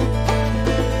mountain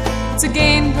to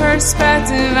gain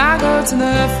perspective. I go to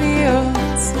the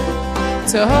fields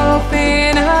to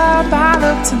open up. I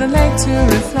look to the lake to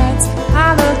reflect.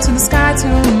 I look to the sky to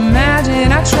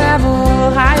imagine. I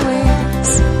travel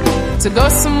highways to go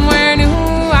somewhere new.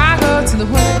 I go to the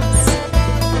woods.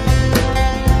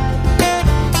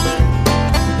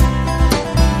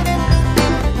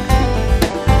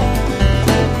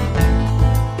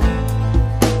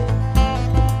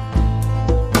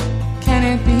 Can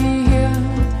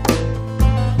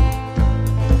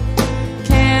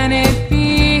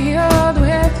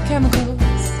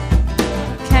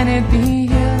it be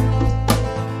healed?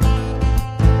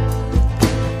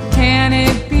 Can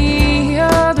it be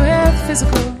healed with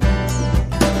physicals?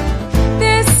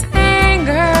 This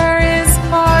anger is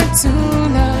hard to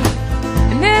love,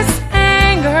 and this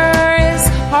anger is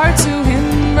hard to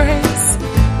embrace.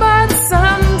 But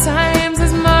sometimes,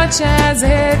 as much as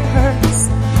it hurts,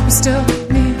 we still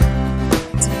need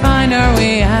to find our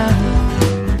way out.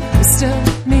 We still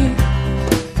need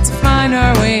to find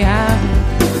our way out.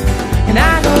 And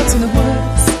I go to the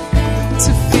woods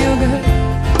to feel good,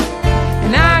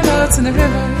 and I go to the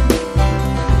river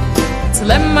to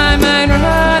let my mind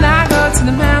run. I go to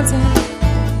the mountain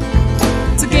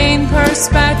to gain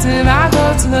perspective. I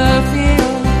go to the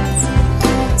fields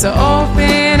to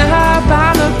open up.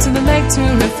 I look to the lake to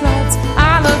reflect.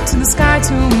 I look to the sky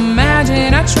to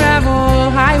imagine. I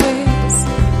travel highways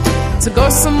to go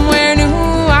somewhere new.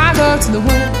 I go to the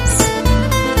woods.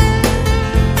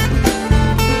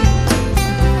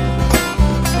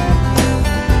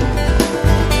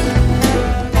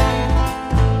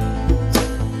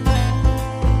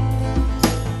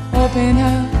 Open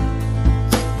up,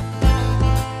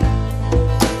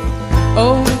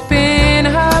 open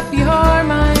up your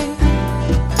mind,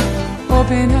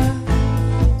 open up,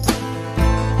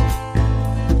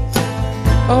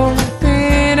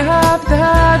 open up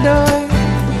the door.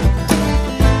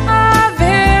 A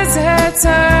visitor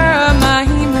of my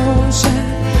emotion,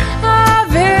 a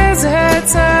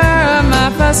visitor of my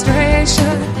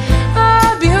frustration,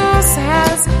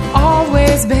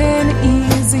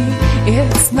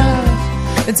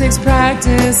 that takes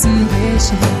practice and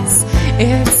patience.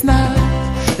 It's love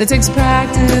that takes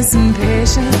practice and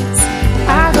patience.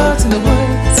 I go to the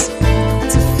woods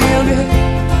to feel good,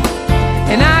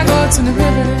 and I go to the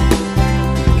river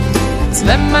to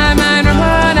let my mind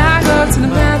run. I go to the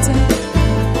mountain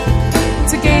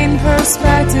to gain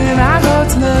perspective. I go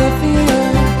to the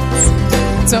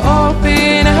fields to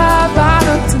open up. I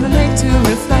look to the lake to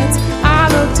reflect. I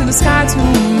look to the sky to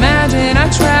imagine. I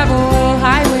travel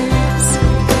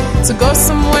highways to go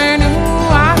somewhere new.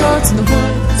 I go to the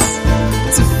woods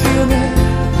to feel good,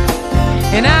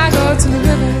 and I go to the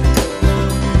river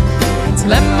to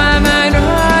let my mind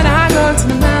run. I go to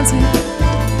the mountain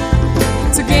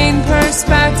to gain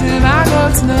perspective. I go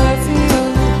to the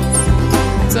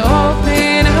fields to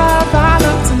open up. I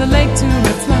look to the lake to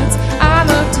reflect. I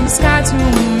look to the sky to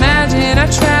imagine. I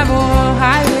travel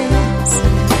highways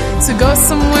to go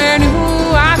somewhere new.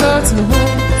 I go to the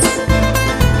woods.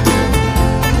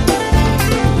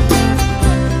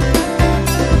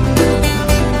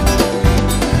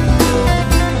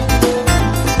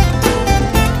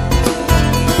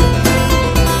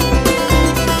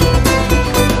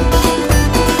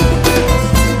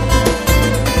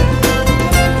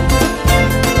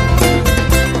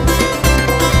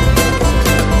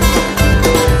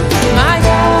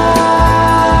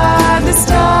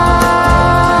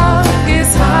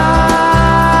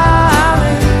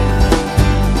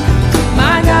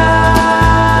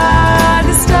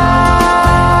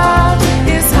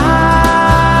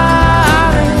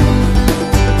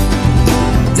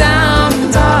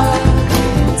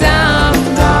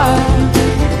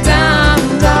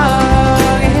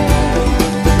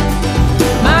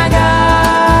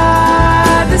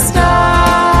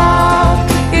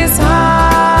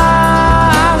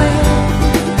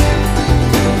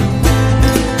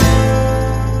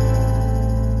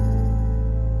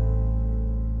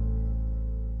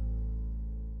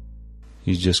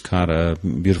 You just caught a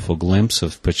beautiful glimpse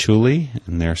of Patchouli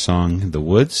and their song, The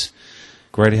Woods.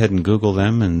 Go right ahead and Google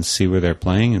them and see where they're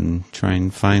playing and try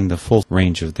and find the full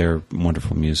range of their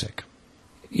wonderful music.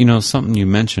 You know, something you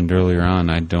mentioned earlier on,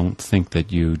 I don't think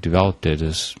that you developed it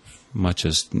as much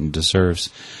as it deserves.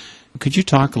 Could you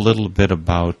talk a little bit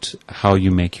about how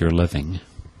you make your living?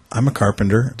 I'm a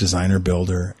carpenter, designer,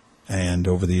 builder, and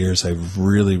over the years I've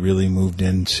really moved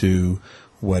into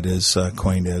what is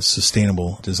coined as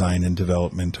sustainable design and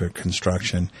development or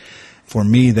construction. For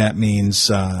me, that means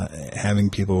having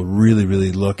people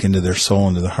really look into their soul,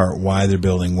 into the heart, why they're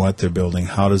building, what they're building,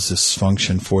 how does this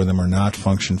function for them or not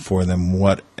function for them,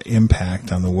 what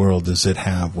impact on the world does it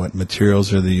have, what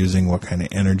materials are they using, what kind of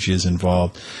energy is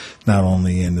involved, not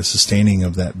only in the sustaining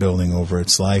of that building over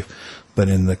its life, but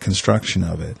in the construction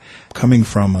of it. Coming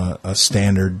from a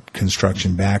standard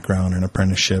construction background, an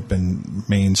apprenticeship and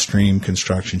mainstream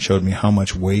construction showed me how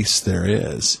much waste there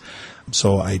is.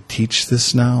 So I teach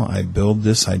this now, I build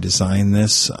this, I design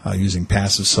this using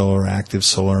passive solar, active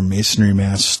solar, masonry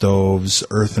mass stoves,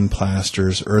 earthen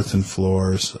plasters, earthen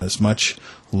floors, as much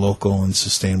local and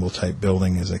sustainable type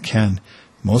building as I can.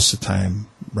 Most of the time,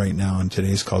 right now in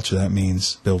today's culture, that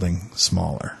means building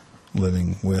smaller,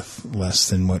 living with less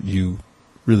than what you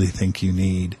really think you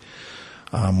need.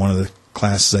 One of the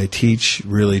classes I teach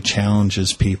really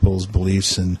challenges people's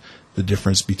beliefs in the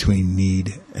difference between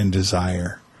need and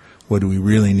desire. What do we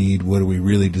really need? What do we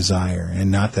really desire?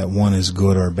 And not that one is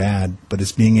good or bad, but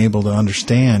it's being able to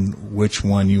understand which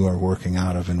one you are working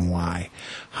out of and why.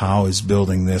 How is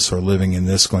building this or living in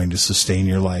this going to sustain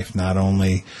your life, not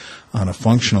only on a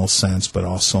functional sense, but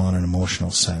also on an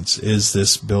emotional sense? Is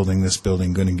this building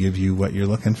going to give you what you're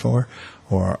looking for,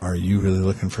 or are you really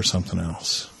looking for something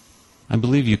else? I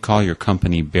believe you call your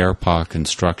company Bearpaw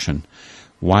Construction.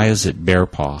 Why is it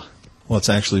Bearpaw? Well, it's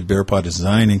actually Bearpaw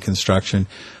Design and Construction,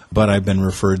 but I've been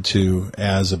referred to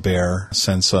as a bear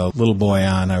since a little boy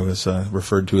on. I was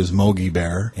referred to as Mogi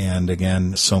Bear, and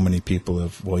again, so many people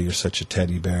have, well, you're such a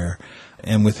teddy bear.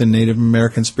 And within Native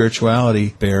American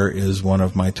spirituality, bear is one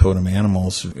of my totem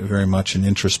animals, very much an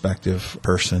introspective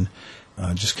person.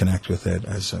 Just connect with it.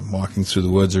 As I'm walking through the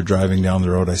woods or driving down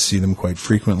the road, I see them quite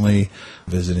frequently,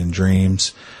 visit in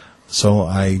dreams. So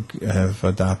I have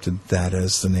adopted that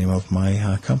as the name of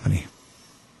my company.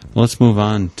 Well, let's move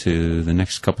on to the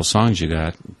next couple songs you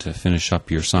got to finish up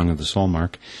your Song of the Soul,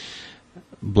 Mark.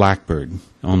 Blackbird,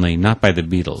 only not by the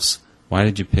Beatles. Why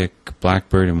did you pick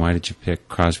Blackbird, and why did you pick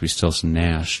Crosby, Stills, and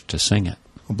Nash to sing it?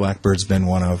 Blackbird's been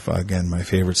one of, again, my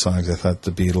favorite songs. I thought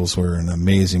the Beatles were an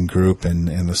amazing group, and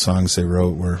the songs they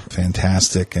wrote were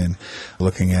fantastic. And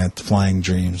looking at Flying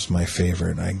Dreams, my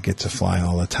favorite. I get to fly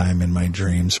all the time in my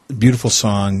dreams. Beautiful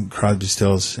song. Crosby,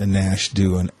 Stills, and Nash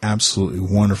do an absolutely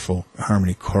wonderful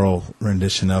harmony choral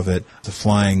rendition of it. The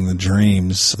Flying, the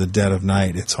Dreams, the Dead of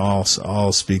Night, it's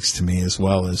all speaks to me, as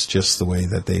well as just the way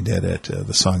that they did it.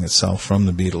 The song itself from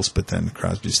the Beatles, but then the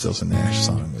Crosby, Stills, and Nash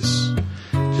song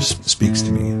just speaks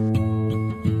to me.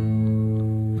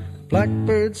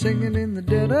 Blackbird singing in the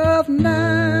dead of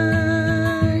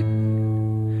night.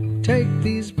 Take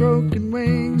these broken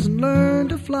wings and learn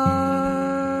to fly.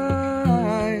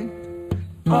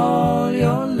 All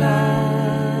your life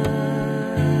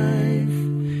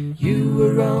you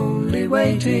were only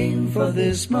waiting for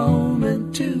this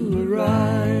moment to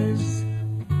arise.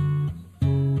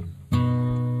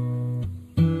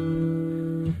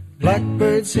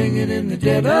 Blackbird singing in the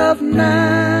dead of night.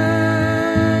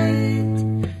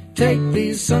 Take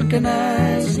these sunken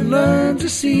eyes and learn to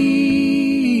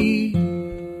see.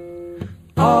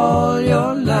 All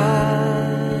your life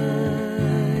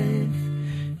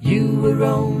you were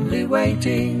only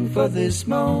waiting for this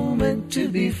moment to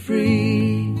be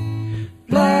free.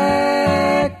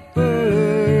 Blackbird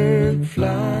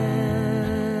fly.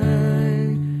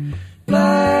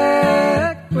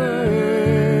 Blackbird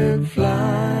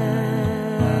fly.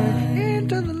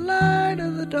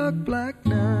 Dark black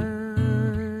night.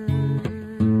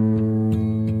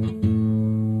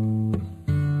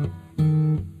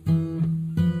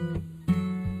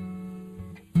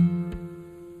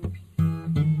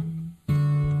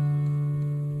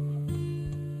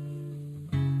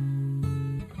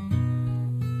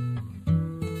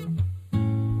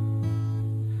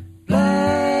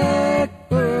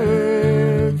 Blackbird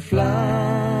fly.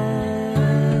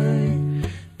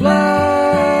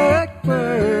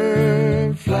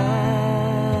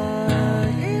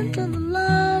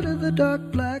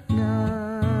 Dark black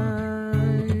night.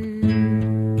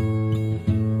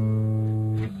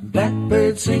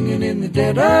 Blackbird singing in the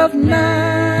dead of night.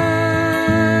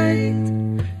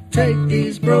 Take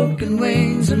these broken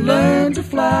wings and learn to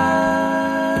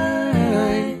fly.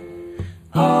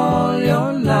 All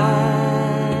your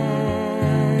life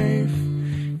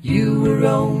you were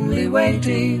only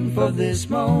waiting for this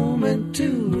moment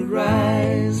to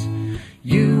arise.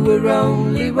 You were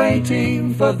only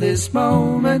waiting for this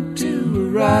moment to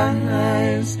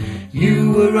arise.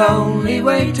 You were only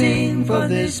waiting for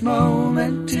this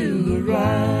moment to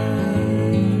arise.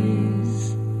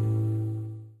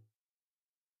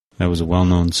 That was a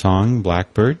well-known song,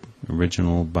 Blackbird,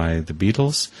 original by the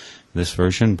Beatles, this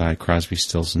version by Crosby,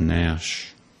 Stills, and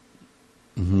Nash.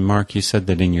 Mark, you said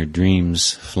that in your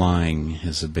dreams, flying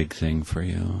is a big thing for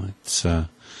you. It's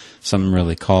something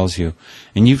really calls you.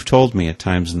 And you've told me at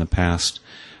times in the past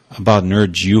about an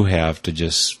urge you have to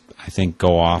just, I think,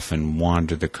 go off and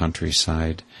wander the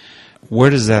countryside. Where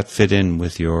does that fit in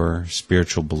with your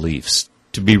spiritual beliefs?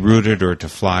 To be rooted or to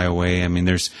fly away? I mean,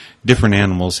 there's different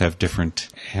animals have different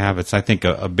habits. I think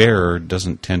a bear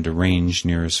doesn't tend to range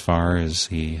near as far as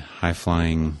the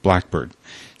high-flying blackbird.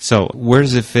 So where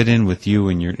does it fit in with you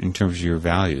in terms of your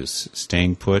values?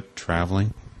 Staying put,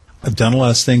 traveling? I've done a lot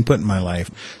of staying put in my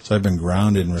life, so I've been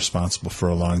grounded and responsible for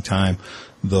a long time,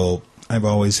 though I've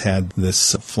always had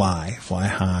this fly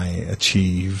high,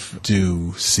 achieve,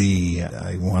 do, see.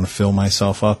 I want to fill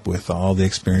myself up with all the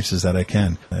experiences that I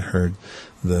can. I heard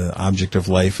the object of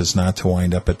life is not to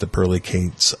wind up at the pearly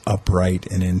gates upright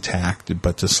and intact,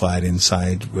 but to slide in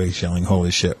sideways yelling,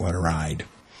 "Holy shit, what a ride."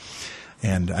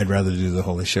 And I'd rather do the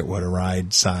holy shit, what a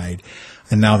ride side.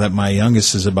 And now that my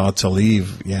youngest is about to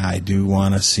leave, yeah, I do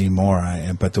want to see more.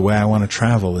 But the way I want to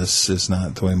travel is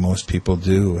not the way most people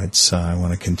do. I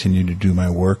want to continue to do my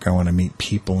work. I want to meet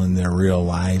people in their real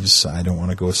lives. I don't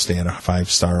want to go stay at a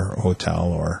 5-star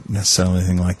hotel or necessarily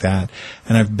anything like that.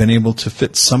 And I've been able to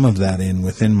fit some of that in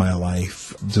within my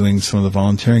life, doing some of the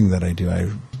volunteering that I do.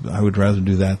 I would rather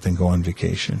do that than go on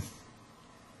vacation.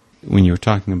 When you were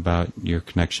talking about your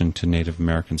connection to Native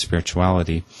American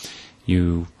spirituality,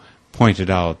 you pointed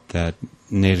out that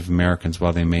Native Americans,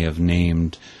 while they may have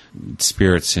named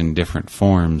spirits in different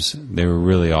forms, they were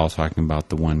really all talking about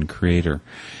the one creator.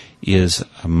 Is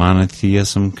a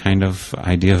monotheism kind of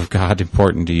idea of God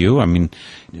important to you? I mean,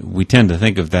 we tend to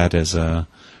think of that as a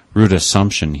root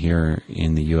assumption here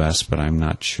in the U.S., but I'm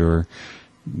not sure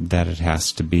that it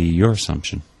has to be your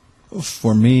assumption.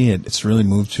 For me, it's really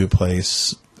moved to a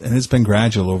place, and it's been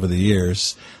gradual over the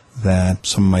years, that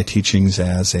some of my teachings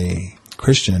as a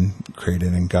Christian,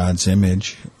 created in God's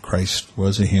image, Christ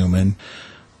was a human,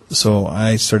 So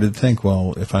I started to think,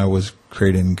 well, if I was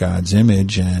created in God's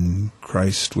image and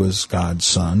Christ was God's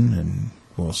son, and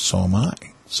well, so am I.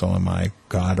 So am I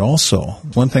God also.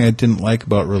 One thing I didn't like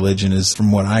about religion is,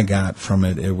 from what I got from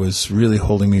it, it was really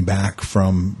holding me back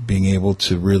from being able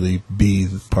to really be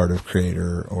part of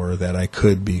Creator, or that I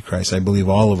could be Christ. I believe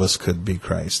all of us could be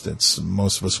Christ.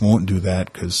 Most of us won't do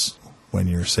that, because when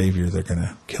you're a Savior, they're going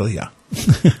to kill you.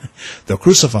 They'll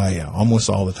crucify you almost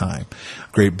all the time.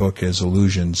 Great book is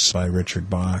Illusions by Richard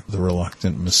Bach, The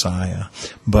Reluctant Messiah.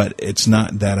 But it's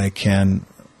not that I can...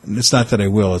 It's not that I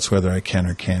will, it's whether I can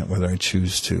or can't, whether I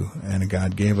choose to. And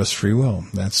God gave us free will.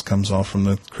 That comes all from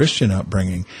the Christian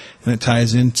upbringing. And it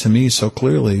ties in to me so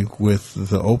clearly with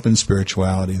the open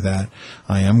spirituality that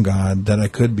I am God, that I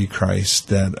could be Christ,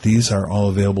 that these are all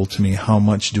available to me. How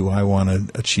much do I want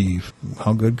to achieve?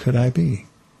 How good could I be?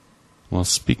 Well,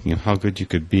 speaking of how good you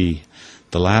could be,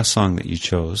 the last song that you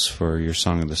chose for your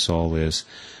Song of the Soul is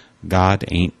God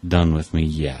Ain't Done With Me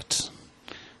Yet.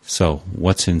 So,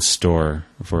 what's in store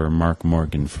for Mark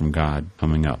Morgan from God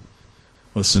coming up?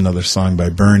 Well, this is another song by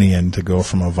Bernie, and to go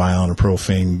from a violent or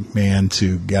profane man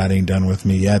to God Ain't Done With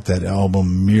Me Yet, that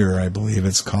album Mirror, I believe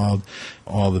it's called,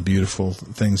 all the beautiful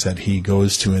things that he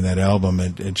goes to in that album,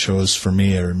 it shows for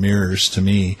me, or mirrors to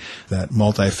me, that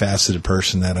multifaceted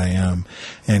person that I am.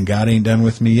 And God Ain't Done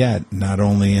With Me Yet, not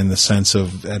only in the sense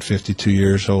of at 52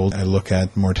 years old, I look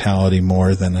at mortality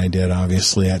more than I did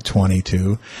obviously at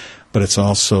 22, but it's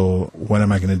also, what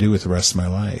am I going to do with the rest of my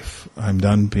life? I'm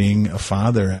done being a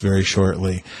father very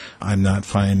shortly. I'm not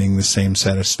finding the same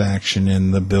satisfaction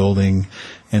in the building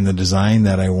and the design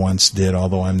that I once did,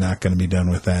 although I'm not going to be done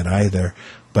with that either.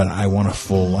 But I want a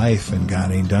full life, and God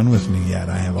ain't done with me yet.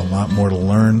 I have a lot more to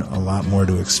learn, a lot more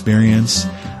to experience,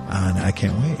 and I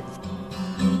can't wait.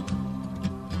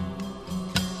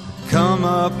 Come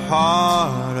up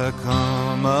hard or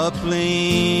come up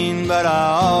lean, but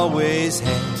I always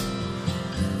have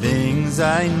things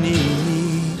I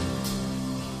need.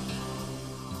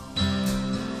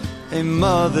 A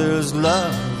mother's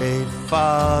love, a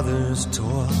father's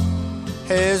toil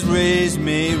has raised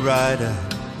me right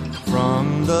up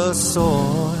from the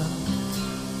soil.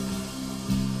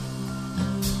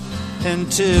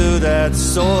 And to that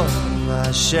soil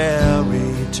I shall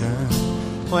return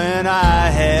when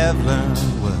I have learned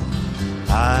what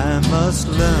I must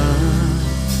learn.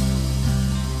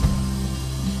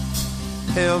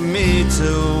 Help me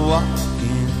to walk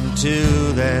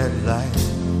into that light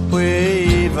where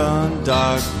even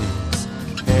darkness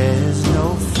has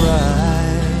no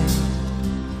fright.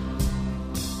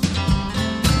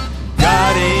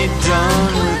 God ain't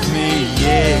done with me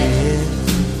yet.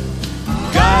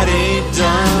 God ain't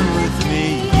done with me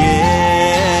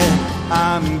yet.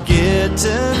 I'm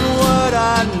getting what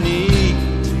I need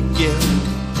to get.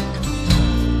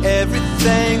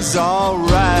 Everything's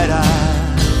alright, I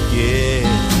guess.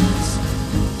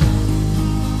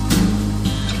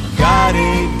 God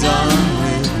ain't done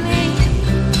with me.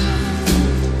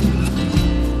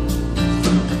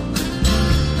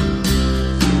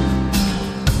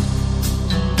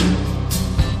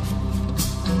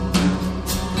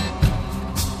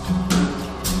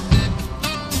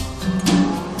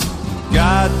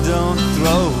 God don't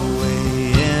throw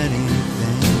away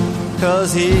anything,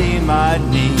 'cause he might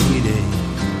need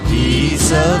a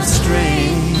piece of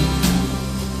string.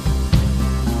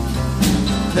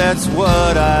 That's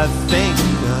what I think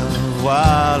of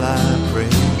while I pray,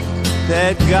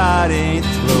 that God ain't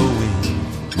throwing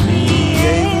me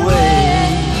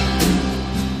away.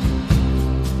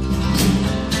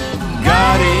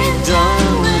 God ain't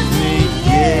done with me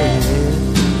yet.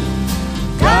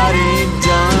 God ain't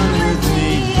done with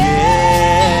me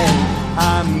yet.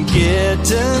 I'm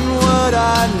getting what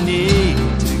I need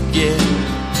to get.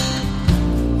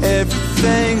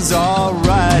 Everything's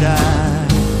alright, I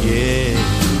guess.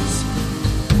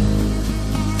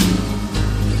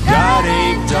 God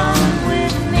ain't done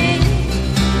with me.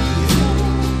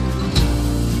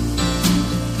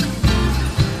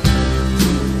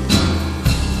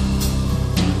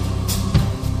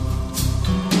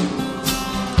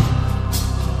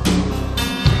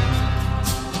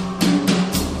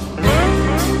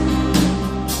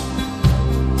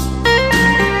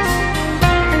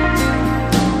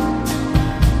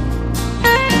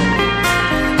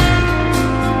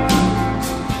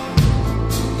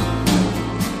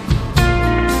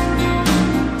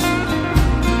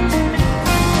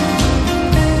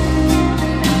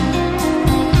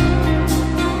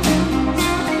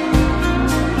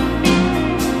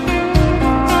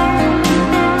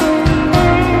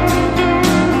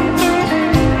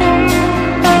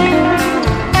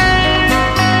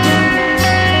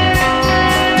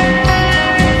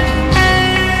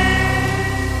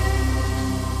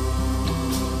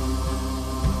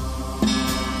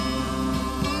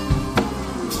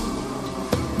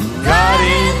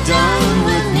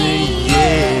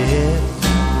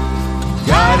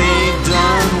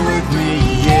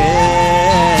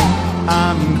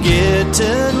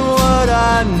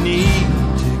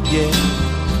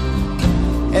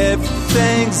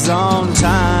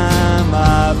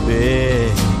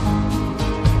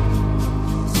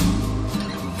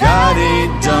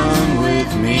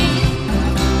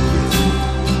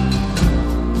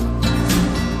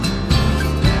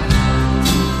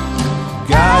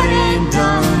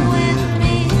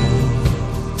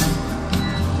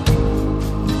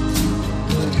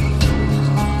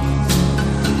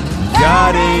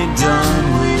 God ain't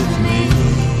done with me.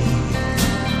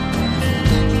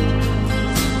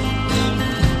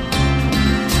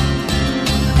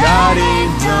 God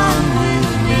ain't done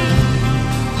with me.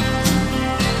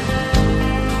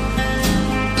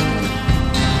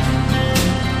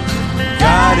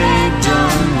 God ain't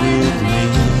done with me.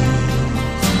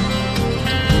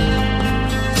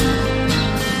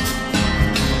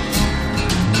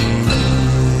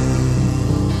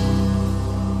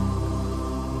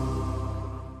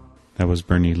 That was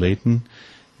Bernie Layton,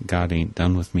 God Ain't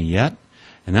Done With Me Yet.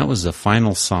 And that was the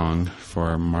final song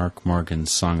for Mark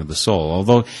Morgan's Song of the Soul.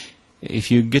 Although,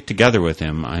 if you get together with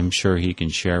him, I'm sure he can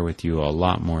share with you a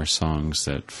lot more songs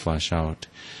that flesh out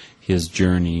his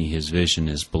journey, his vision,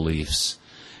 his beliefs.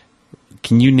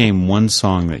 Can you name one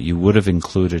song that you would have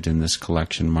included in this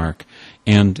collection, Mark?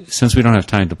 And since we don't have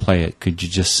time to play it, could you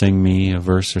just sing me a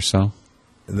verse or so?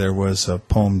 There was a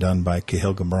poem done by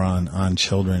Cahill Gibran on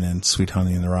children, and Sweet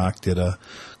Honey in the Rock did a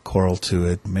choral to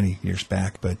it many years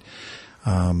back. But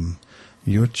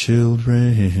your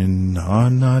children are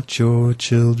not your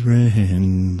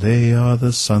children. They are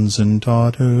the sons and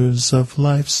daughters of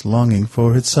life's longing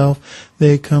for itself.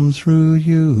 They come through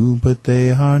you, but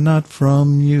they are not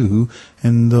from you.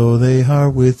 And though they are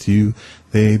with you,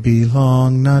 they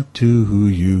belong not to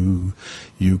you.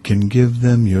 You can give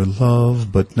them your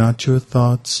love, but not your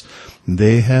thoughts.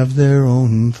 They have their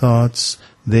own thoughts.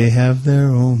 They have their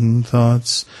own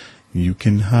thoughts. You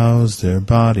can house their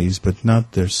bodies, but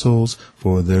not their souls,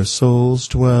 for their souls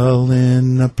dwell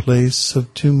in a place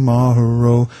of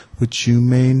tomorrow, which you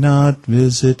may not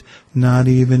visit, not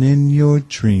even in your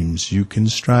dreams. You can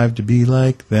strive to be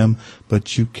like them,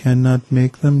 but you cannot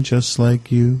make them just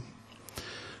like you.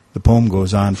 The poem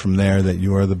goes on from there that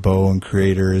you are the bow and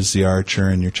Creator is the archer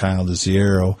and your child is the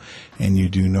arrow, and you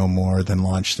do no more than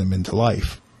launch them into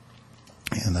life.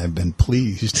 And I've been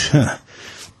pleased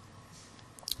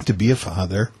to be a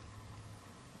father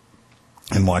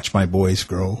and watch my boys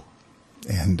grow,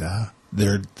 and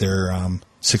their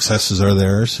successes are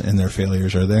theirs and their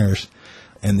failures are theirs,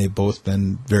 and they've both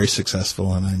been very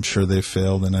successful, and I'm sure they've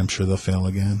failed, and I'm sure they'll fail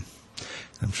again.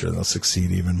 I'm sure they'll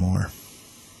succeed even more.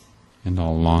 And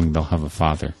all along they'll have a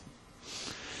father.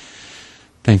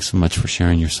 Thanks so much for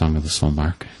sharing your Song of the Soul,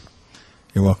 Mark.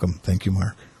 You're welcome. Thank you,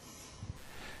 Mark.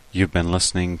 You've been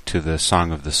listening to the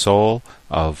Song of the Soul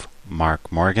of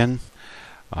Mark Morgan,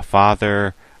 a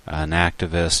father, an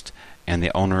activist, and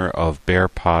the owner of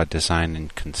Bearpaw Design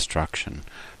and Construction,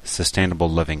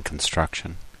 sustainable living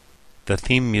construction. The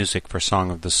theme music for Song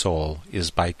of the Soul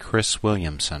is by Chris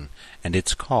Williamson, and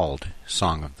it's called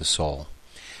Song of the Soul.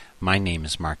 My name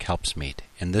is Mark Helpsmeet,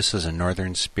 and this is a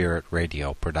Northern Spirit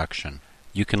Radio production.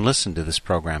 You can listen to this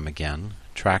program again,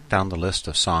 track down the list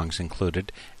of songs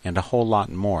included, and a whole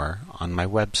lot more on my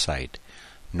website,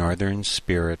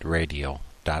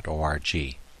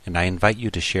 northernspiritradio.org. And I invite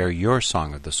you to share your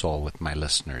Song of the Soul with my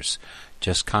listeners.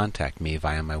 Just contact me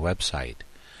via my website.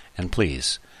 And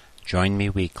please, join me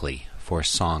weekly for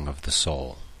Song of the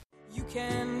Soul. You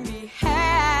can be happy.